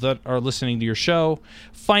people that are listening to your show,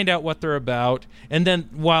 find out what they're about, and then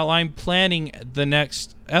while I'm planning the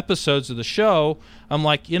next episodes of the show, I'm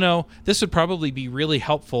like, this would probably be really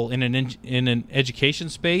helpful in an education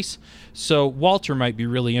space. So Walter might be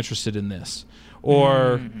really interested in this,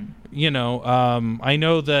 or I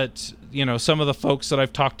know that some of the folks that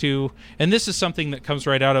I've talked to, and this is something that comes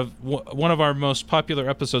right out of one of our most popular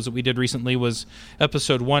episodes that we did recently was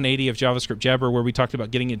episode 180 of JavaScript Jabber, where we talked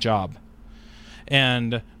about getting a job.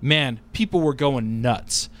 And man, people were going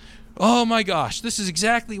nuts. Oh my gosh, this is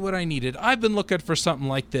exactly what I needed. I've been looking for something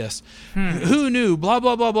like this. Who knew? Blah,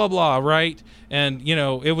 blah, blah, blah, blah, right? And,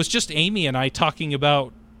 it was just Amy and I talking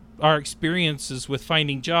about our experiences with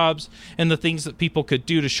finding jobs and the things that people could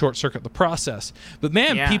do to short circuit the process. But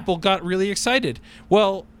man, people got really excited.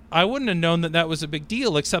 Well, I wouldn't have known that was a big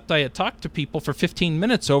deal, except I had talked to people for 15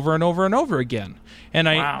 minutes over and over and over again. And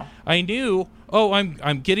I knew,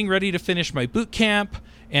 I'm getting ready to finish my boot camp,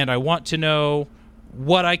 and I want to know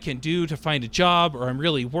what I can do to find a job, or I'm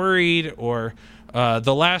really worried, or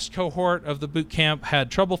the last cohort of the boot camp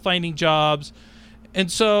had trouble finding jobs. And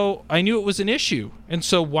so I knew it was an issue. And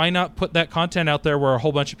so why not put that content out there where a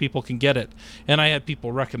whole bunch of people can get it? And I had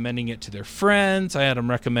people recommending it to their friends. I had them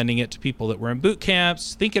recommending it to people that were in boot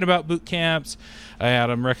camps, thinking about boot camps. I had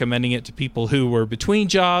them recommending it to people who were between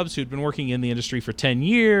jobs, who'd been working in the industry for 10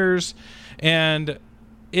 years. And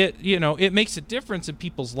it makes a difference in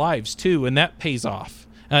people's lives too, and that pays off.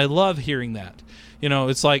 And I love hearing that.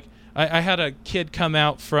 It's like I had a kid come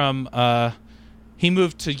out from he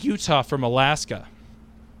moved to Utah from Alaska.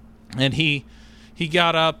 And he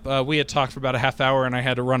got up. We had talked for about a half hour, and I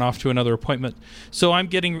had to run off to another appointment. So I'm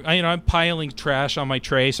piling trash on my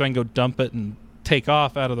tray so I can go dump it and take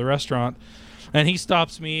off out of the restaurant. And he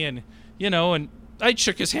stops me, and I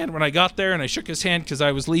shook his hand when I got there, and I shook his hand because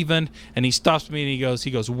I was leaving. And he stops me, and he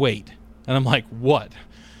goes, wait. And I'm like, what?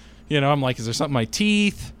 I'm like, is there something in my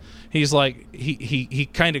teeth? He's like, he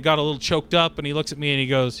kind of got a little choked up, and he looks at me, and he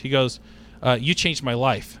goes, you changed my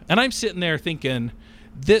life. And I'm sitting there thinking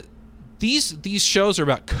that these shows are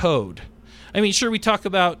about code. I mean, sure, we talk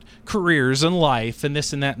about careers and life and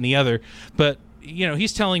this and that and the other, but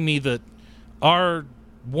he's telling me that our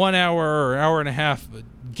 1 hour or hour and a half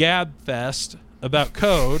gab fest about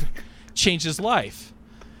code changed his life.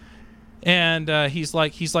 And he's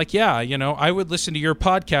like, yeah, I would listen to your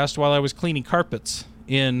podcast while I was cleaning carpets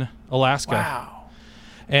in Alaska. Wow.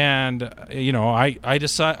 And I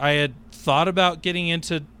decided I had thought about getting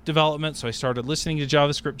into development, so I started listening to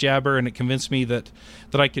JavaScript Jabber, and it convinced me that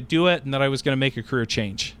I could do it and that I was going to make a career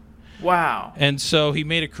change. Wow. And so he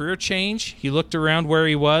made a career change. He looked around where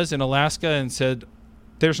he was in Alaska and said,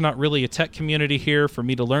 there's not really a tech community here for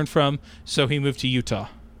me to learn from, so he moved to Utah.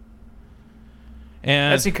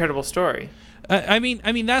 And that's an incredible story. I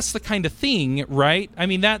mean that's the kind of thing, right? I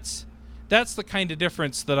mean that's the kind of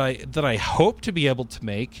difference that I hope to be able to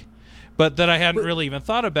make, but that I hadn't really even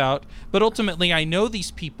thought about. But ultimately, I know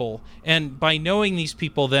these people, and by knowing these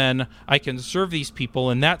people, then I can serve these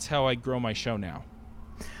people, and that's how I grow my show now.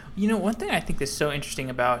 One thing I think is so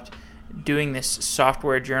interesting about doing this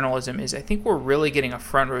software journalism is I think we're really getting a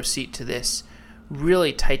front row seat to this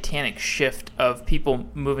really titanic shift of people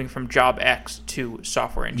moving from job X to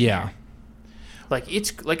software engineering. Yeah.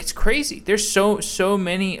 It's crazy. There's so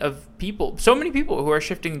many people who are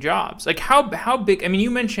shifting jobs. Like how big? I mean,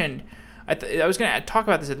 you mentioned. I was going to talk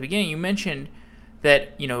about this at the beginning. You mentioned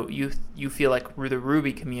that you feel like the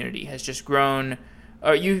Ruby community has just grown.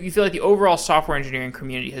 You feel like the overall software engineering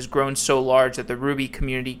community has grown so large that the Ruby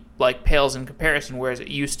community pales in comparison. Whereas it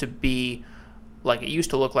used to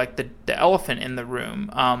look like the elephant in the room,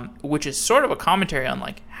 which is sort of a commentary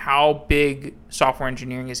on how big software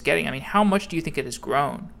engineering is getting. I mean, how much do you think it has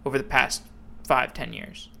grown over the past 5-10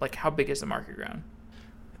 years? How big has the market grown?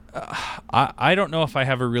 I don't know if I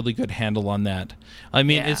have a really good handle on that. I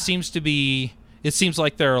mean, it seems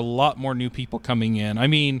like there are a lot more new people coming in. I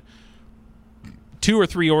mean, 2 or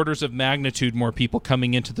 3 orders of magnitude more people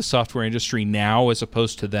coming into the software industry now as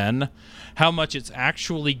opposed to then. How much it's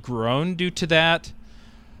actually grown due to that,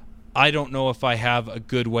 I don't know if I have a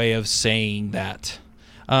good way of saying that.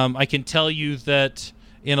 I can tell you that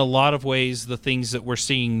in a lot of ways, the things that we're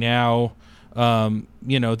seeing now,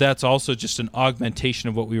 that's also just an augmentation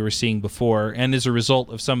of what we were seeing before, and is a result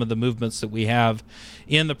of some of the movements that we have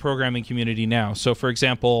in the programming community now. So, for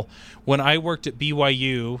example, when I worked at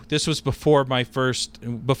BYU, this was before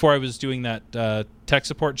I was doing that tech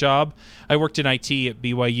support job. I worked in IT at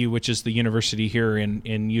BYU, which is the university here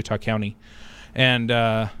in Utah County. And,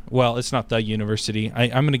 it's not the university. I'm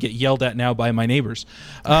going to get yelled at now by my neighbors.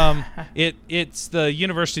 It's the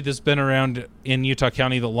university that's been around in Utah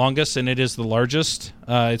County the longest, and it is the largest.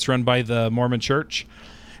 It's run by the Mormon Church.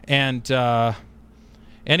 And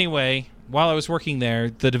anyway, while I was working there,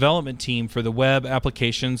 the development team for the web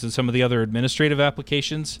applications and some of the other administrative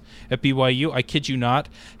applications at BYU, I kid you not,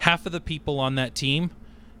 half of the people on that team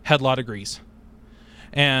had law degrees.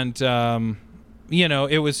 And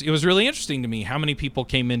it was really interesting to me how many people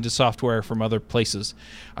came into software from other places.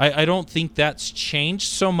 I don't think that's changed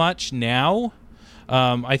so much now.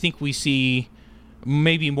 I think we see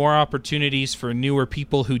maybe more opportunities for newer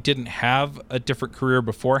people who didn't have a different career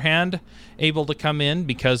beforehand able to come in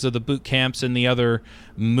because of the boot camps and the other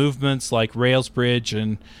movements like Railsbridge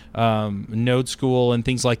and Node School and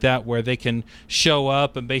things like that, where they can show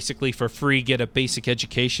up and basically for free get a basic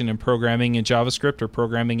education in programming in JavaScript or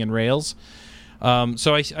programming in Rails.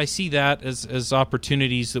 So I see that as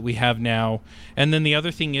opportunities that we have now. And then the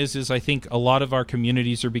other thing is I think a lot of our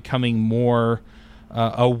communities are becoming more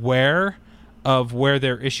aware of where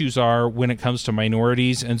their issues are when it comes to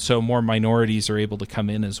minorities, and so more minorities are able to come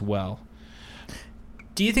in as well.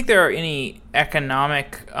 Do you think there are any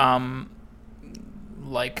economic,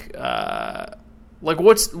 what's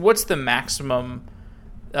the maximum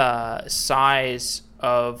size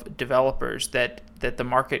of developers that the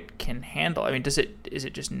market can handle? I mean, is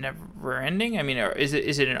it just never ending? I mean, or is it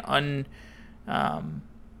is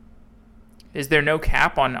there no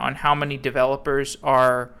cap on how many developers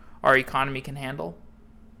our economy can handle?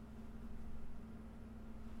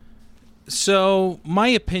 So my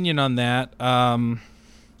opinion on that,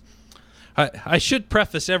 I should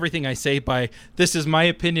preface everything I say by this is my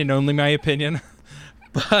opinion, only my opinion.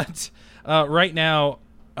 But right now,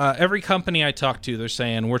 every company I talk to, they're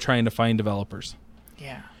saying we're trying to find developers.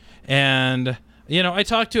 Yeah. And, I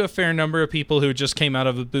talked to a fair number of people who just came out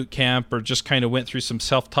of a boot camp or just kind of went through some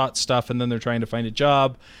self-taught stuff, and then they're trying to find a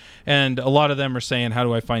job. And a lot of them are saying, how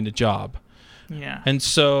do I find a job? Yeah. And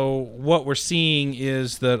so what we're seeing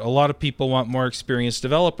is that a lot of people want more experienced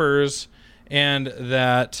developers, and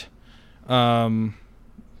that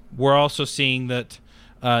we're also seeing that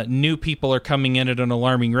new people are coming in at an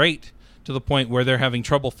alarming rate to the point where they're having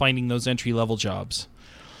trouble finding those entry-level jobs.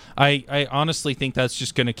 I honestly think that's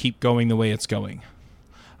just going to keep going the way it's going.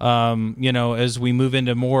 As we move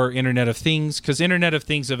into more Internet of Things, because Internet of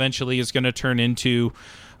Things eventually is going to turn into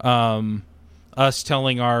us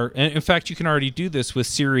telling in fact, you can already do this with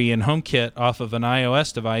Siri and HomeKit off of an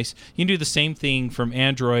iOS device. You can do the same thing from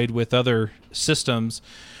Android with other systems,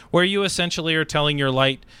 where you essentially are telling your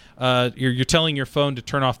light, you're telling your phone to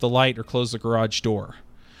turn off the light or close the garage door.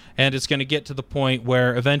 And it's going to get to the point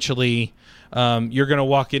where eventually you're going to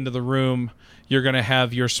walk into the room, you're going to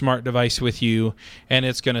have your smart device with you, and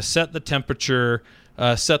it's going to set the temperature,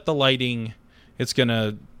 set the lighting. It's going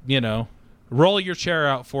to, roll your chair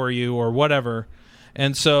out for you or whatever.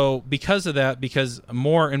 And so because of that, because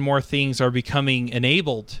more and more things are becoming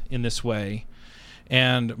enabled in this way,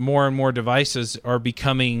 and more devices are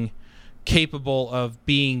becoming capable of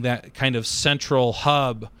being that kind of central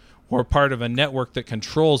hub or part of a network that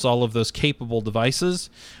controls all of those capable devices,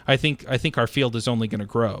 I think our field is only going to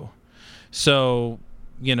grow. So,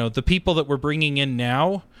 the people that we're bringing in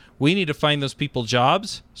now, we need to find those people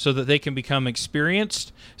jobs so that they can become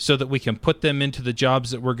experienced, so that we can put them into the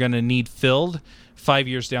jobs that we're going to need filled 5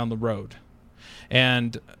 years down the road.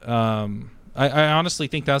 And I honestly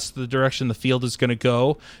think that's the direction the field is going to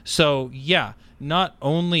go. So, yeah, not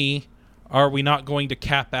only are we not going to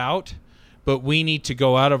cap out, but we need to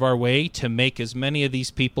go out of our way to make as many of these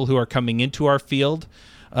people who are coming into our field,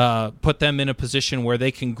 put them in a position where they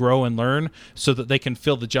can grow and learn so that they can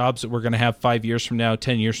fill the jobs that we're going to have 5 years from now,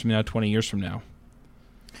 10 years from now, 20 years from now.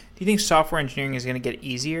 Do you think software engineering is going to get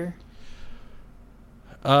easier?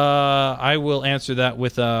 I will answer that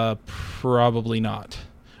with probably not.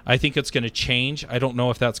 I think it's going to change. I don't know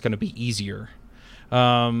if that's going to be easier.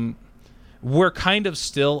 We're kind of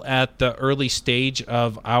still at the early stage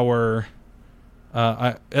of our,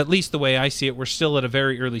 at least the way I see it, we're still at a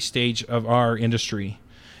very early stage of our industry.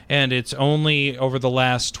 And it's only over the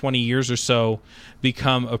last 20 years or so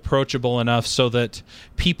become approachable enough so that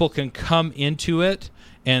people can come into it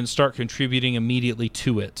and start contributing immediately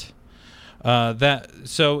to it.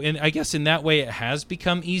 I guess in that way it has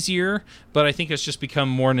become easier, but I think it's just become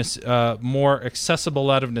more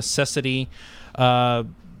accessible out of necessity,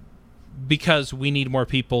 because we need more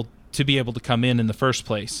people to be able to come in the first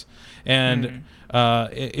place. And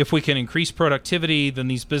if we can increase productivity, then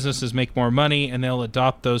these businesses make more money and they'll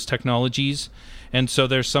adopt those technologies. And so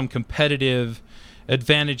there's some competitive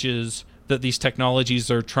advantages that these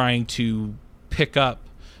technologies are trying to pick up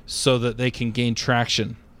so that they can gain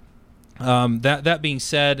traction. That being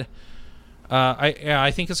said,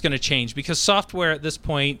 I think it's going to change, because software at this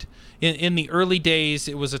point, in the early days,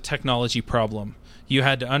 it was a technology problem. You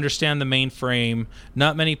had to understand the mainframe.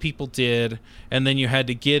 Not many people did. And then you had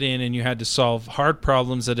to get in and you had to solve hard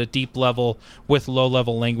problems at a deep level with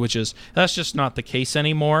low-level languages. That's just not the case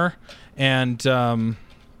anymore. And so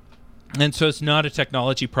it's not a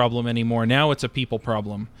technology problem anymore. Now it's a people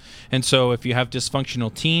problem. And so if you have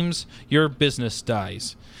dysfunctional teams, your business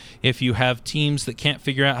dies. If you have teams that can't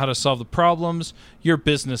figure out how to solve the problems, your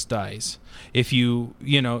business dies. If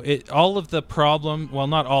all of the problem, well,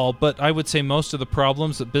 not all, but I would say most of the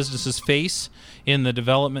problems that businesses face in the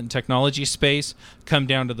development and technology space come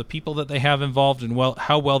down to the people that they have involved and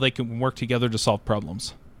how well they can work together to solve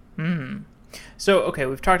problems. Mm. So, okay,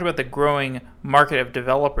 we've talked about the growing market of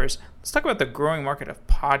developers. Let's talk about the growing market of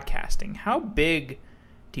podcasting. How big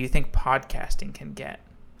do you think podcasting can get?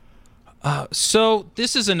 So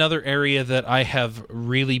this is another area that I have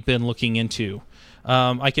really been looking into.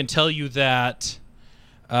 I can tell you that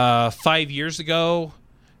 5 years ago,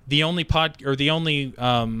 the only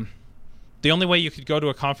way you could go to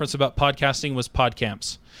a conference about podcasting was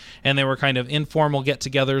PodCamps. And they were kind of informal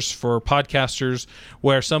get-togethers for podcasters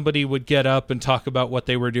where somebody would get up and talk about what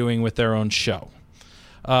they were doing with their own show.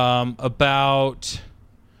 About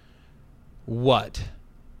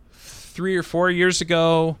 3 or 4 years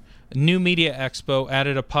ago, New Media Expo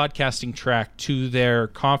added a podcasting track to their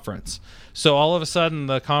conference. So all of a sudden,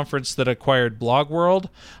 the conference that acquired Blog World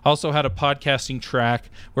also had a podcasting track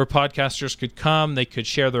where podcasters could come, they could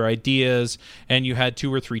share their ideas, and you had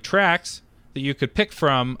 2 or 3 tracks that you could pick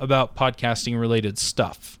from about podcasting-related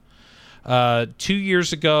stuff. 2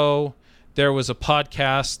 years ago, there was a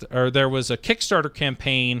Kickstarter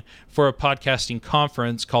campaign for a podcasting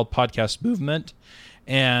conference called Podcast Movement,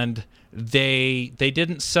 and they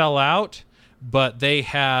didn't sell out, but they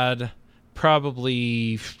had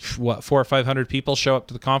probably 400 or 500 people show up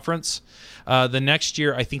to the conference. The next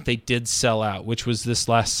year, I think they did sell out, which was this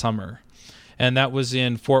last summer, and that was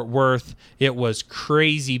in Fort Worth. It was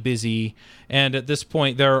crazy busy, and at this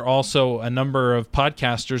point, there are also a number of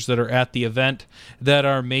podcasters that are at the event that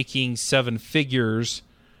are making 7 figures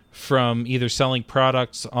from either selling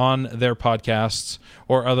products on their podcasts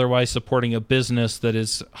or otherwise supporting a business that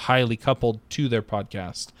is highly coupled to their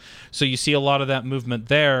podcast. So you see a lot of that movement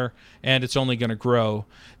there, and it's only going to grow.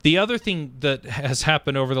 The other thing that has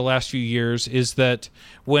happened over the last few years is that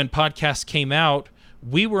when podcasts came out,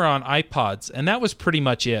 we were on iPods, and that was pretty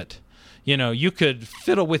much it. You could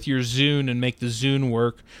fiddle with your Zune and make the Zune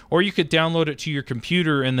work, or you could download it to your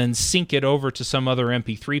computer and then sync it over to some other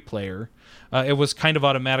MP3 player. It was kind of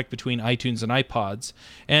automatic between iTunes and iPods.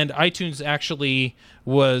 And iTunes actually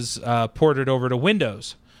was ported over to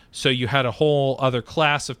Windows. So you had a whole other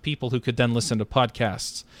class of people who could then listen to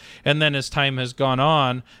podcasts. And then as time has gone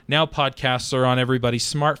on, now podcasts are on everybody's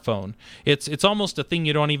smartphone. It's almost a thing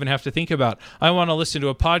you don't even have to think about. I want to listen to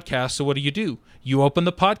a podcast, so what do? You open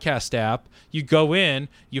the podcast app, you go in,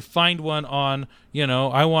 you find one on,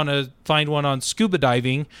 I want to find one on scuba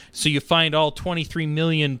diving, so you find all 23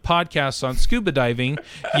 million podcasts on scuba diving,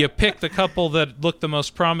 you pick the couple that look the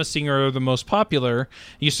most promising or the most popular,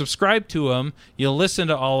 you subscribe to them, you listen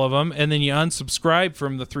to all of them, and then you unsubscribe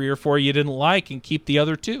from the 3 or 4 you didn't like and keep the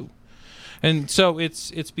other 2. And so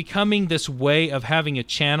it's becoming this way of having a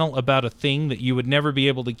channel about a thing that you would never be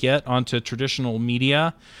able to get onto traditional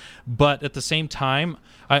media. But at the same time,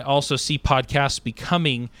 I also see podcasts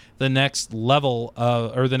becoming the next level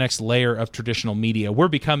or the next layer of traditional media. We're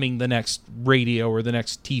becoming the next radio or the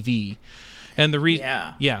next TV. And the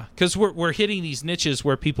reason, because we're hitting these niches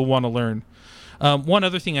where people want to learn. One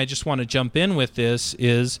other thing I just want to jump in with this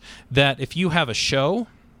is that if you have a show,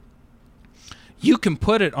 you can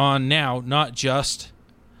put it on now, not just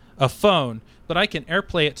a phone, but I can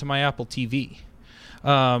AirPlay it to my Apple TV.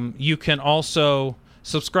 You can also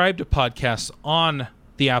subscribe to podcasts on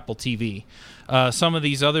the Apple TV. Some of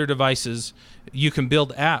these other devices, you can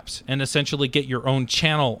build apps and essentially get your own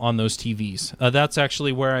channel on those TVs. That's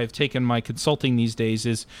actually where I've taken my consulting these days,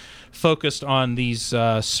 is focused on these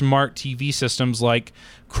smart TV systems like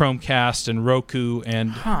Chromecast and Roku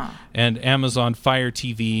and Amazon Fire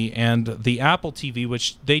TV and the Apple TV,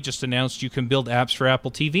 which they just announced you can build apps for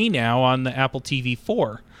Apple TV now on the Apple TV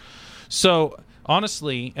 4. So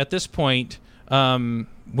honestly, at this point,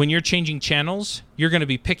 when you're changing channels, you're going to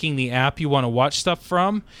be picking the app you want to watch stuff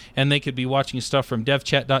from, and they could be watching stuff from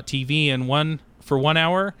devchat.tv for 1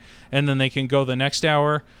 hour, and then they can go the next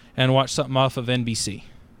hour and watch something off of NBC.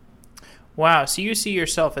 Wow, so you see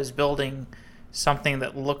yourself as building something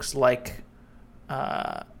that looks like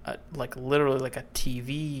literally like a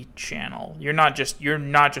TV channel. You're not just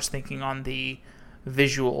thinking on the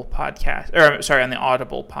visual podcast, or sorry, on the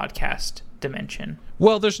audible podcast dimension.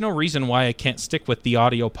 Well, there's no reason why I can't stick with the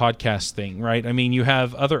audio podcast thing, right? I mean, you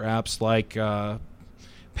have other apps like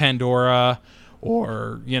Pandora,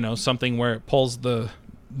 or something where it pulls the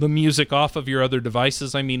music off of your other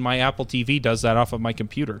devices. I mean, my Apple TV does that off of my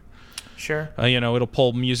computer. Sure. It'll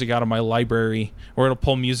pull music out of my library, or it'll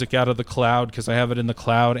pull music out of the cloud because I have it in the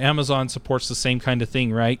cloud. Amazon supports the same kind of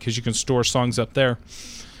thing, right? Because you can store songs up there.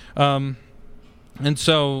 And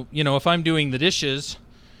so, if I'm doing the dishes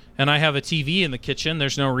and I have a TV in the kitchen,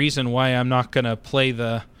 there's no reason why I'm not going to play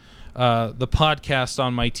the podcast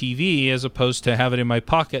on my TV as opposed to have it in my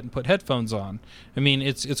pocket and put headphones on. I mean,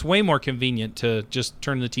 it's way more convenient to just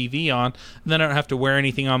turn the TV on, and then I don't have to wear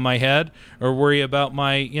anything on my head or worry about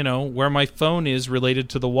my, where my phone is related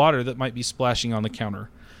to the water that might be splashing on the counter.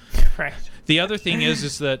 Right. The other thing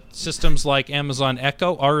is that systems like Amazon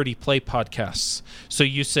Echo already play podcasts. So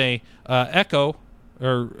you say, Echo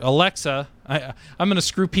or Alexa, I'm going to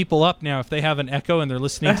screw people up now if they have an Echo and they're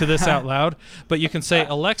listening to this out loud, but you can say,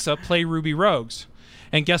 Alexa, play Ruby Rogues.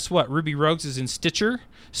 And guess what? Ruby Rogues is in Stitcher.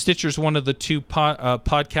 Stitcher's one of the two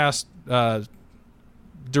podcast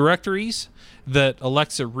directories that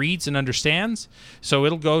Alexa reads and understands. So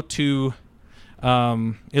it'll go to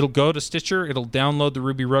Stitcher, it'll download the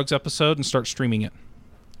Ruby Rogues episode and start streaming it.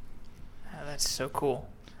 Oh, that's so cool.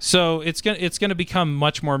 So it's gonna become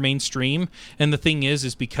much more mainstream, and the thing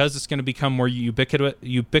is because it's going to become more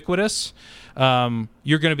ubiquitous,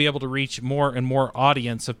 you're going to be able to reach more and more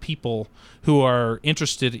audience of people who are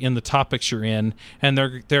interested in the topics you're in, and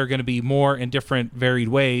there are going to be more and different varied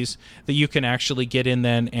ways that you can actually get in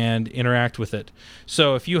then and interact with it.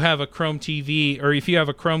 So if you have a Chrome TV or if you have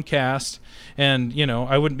a Chromecast, and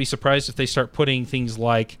I wouldn't be surprised if they start putting things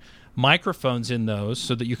like microphones in those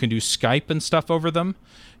so that you can do Skype and stuff over them,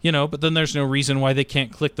 but then there's no reason why they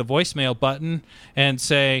can't click the voicemail button and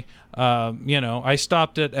say, I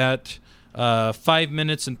stopped it at 5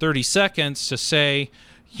 minutes and 30 seconds to say,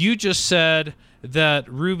 you just said that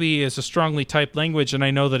Ruby is a strongly typed language, and I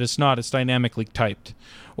know that it's not, it's dynamically typed.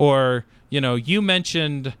 Or, you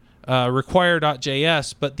mentioned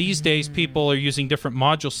require.js, but these days people are using different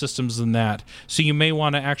module systems than that. So you may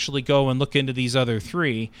want to actually go and look into these other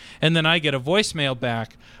three. And then I get a voicemail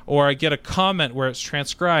back, or I get a comment where it's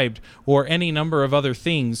transcribed, or any number of other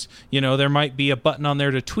things. There might be a button on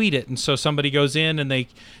there to tweet it. And so somebody goes in and they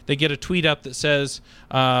get a tweet up that says,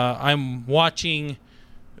 I'm watching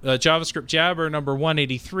JavaScript Jabber number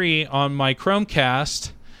 183 on my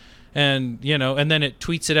Chromecast. And and then it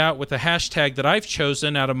tweets it out with a hashtag that I've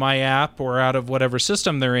chosen out of my app or out of whatever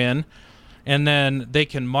system they're in, and then they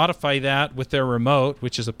can modify that with their remote,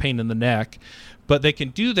 which is a pain in the neck, but they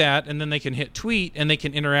can do that, and then they can hit tweet and they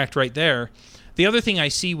can interact right there. The other thing I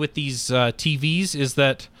see with these TVs is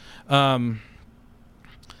that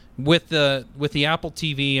with the Apple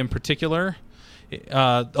TV in particular,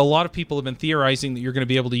 a lot of people have been theorizing that you're going to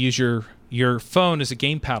be able to use your phone as a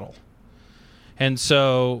game paddle. And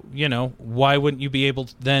so, why wouldn't you be able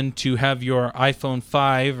then to have your iPhone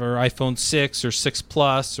 5 or iPhone 6 or 6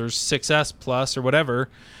 Plus or 6S Plus or whatever,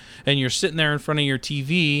 and you're sitting there in front of your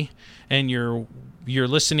TV and you're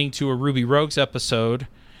listening to a Ruby Rogues episode,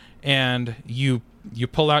 and you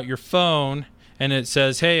pull out your phone and it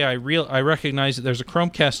says, hey, I recognize that there's a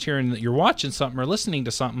Chromecast here and that you're watching something or listening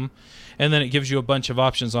to something, and then it gives you a bunch of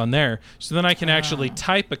options on there. So then I can actually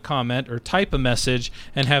type a comment or type a message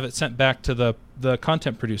and have it sent back to the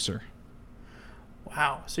content producer.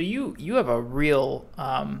 Wow. So you have a real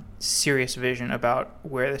serious vision about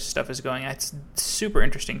where this stuff is going. It's super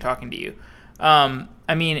interesting talking to you.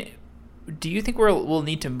 I mean, do you think we'll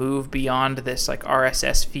need to move beyond this like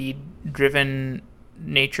RSS feed driven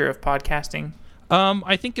nature of podcasting?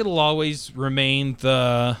 I think it'll always remain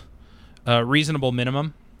the reasonable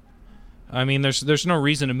minimum. I mean, there's no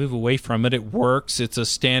reason to move away from it. It works. It's a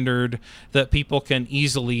standard that people can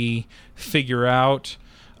easily figure out.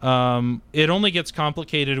 It only gets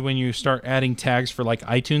complicated when you start adding tags for like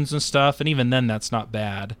iTunes and stuff, and even then that's not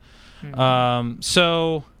bad.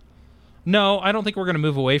 So no, I don't think we're going to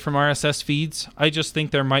move away from RSS feeds. I just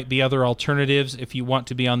think there might be other alternatives if you want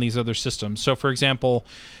to be on these other systems. So for example,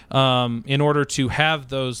 in order to have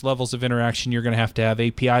those levels of interaction, you're going to have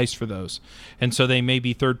APIs for those. And so they may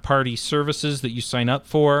be third-party services that you sign up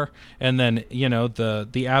for, and then,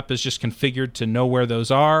 the app is just configured to know where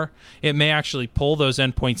those are. It may actually pull those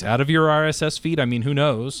endpoints out of your RSS feed. I mean, who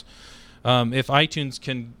knows? If iTunes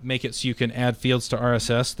can make it so you can add fields to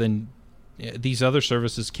RSS, then these other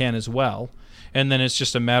services can as well. And then it's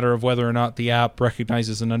just a matter of whether or not the app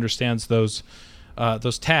recognizes and understands those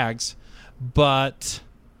tags. But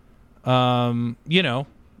then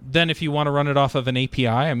if you want to run it off of an API,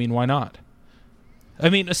 I mean, why not? I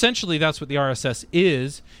mean, essentially that's what the RSS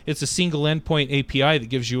is. It's a single endpoint API that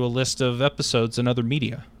gives you a list of episodes and other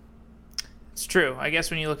media. It's true. I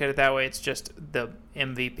guess when you look at it that way, it's just the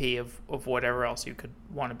MVP of whatever else you could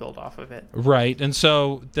want to build off of it. Right. And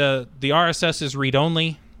so the RSS is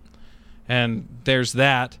read-only, and there's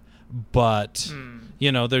that. But,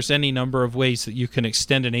 there's any number of ways that you can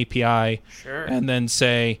extend an API and then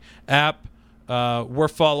say, app, we're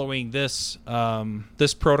following this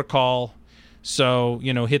protocol. So,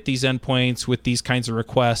 hit these endpoints with these kinds of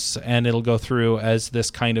requests, and it'll go through as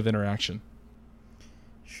this kind of interaction.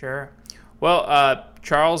 Sure. Well,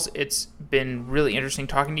 Charles, it's been really interesting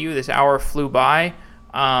talking to you. This hour flew by.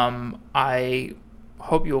 I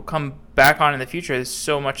hope you will come back on in the future. There's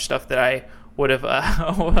so much stuff that I would have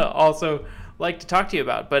also liked to talk to you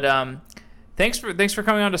about. But thanks for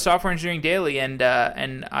coming on to Software Engineering Daily, and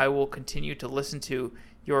I will continue to listen to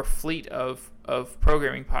your fleet of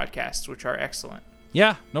programming podcasts, which are excellent.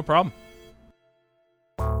 Yeah, no problem.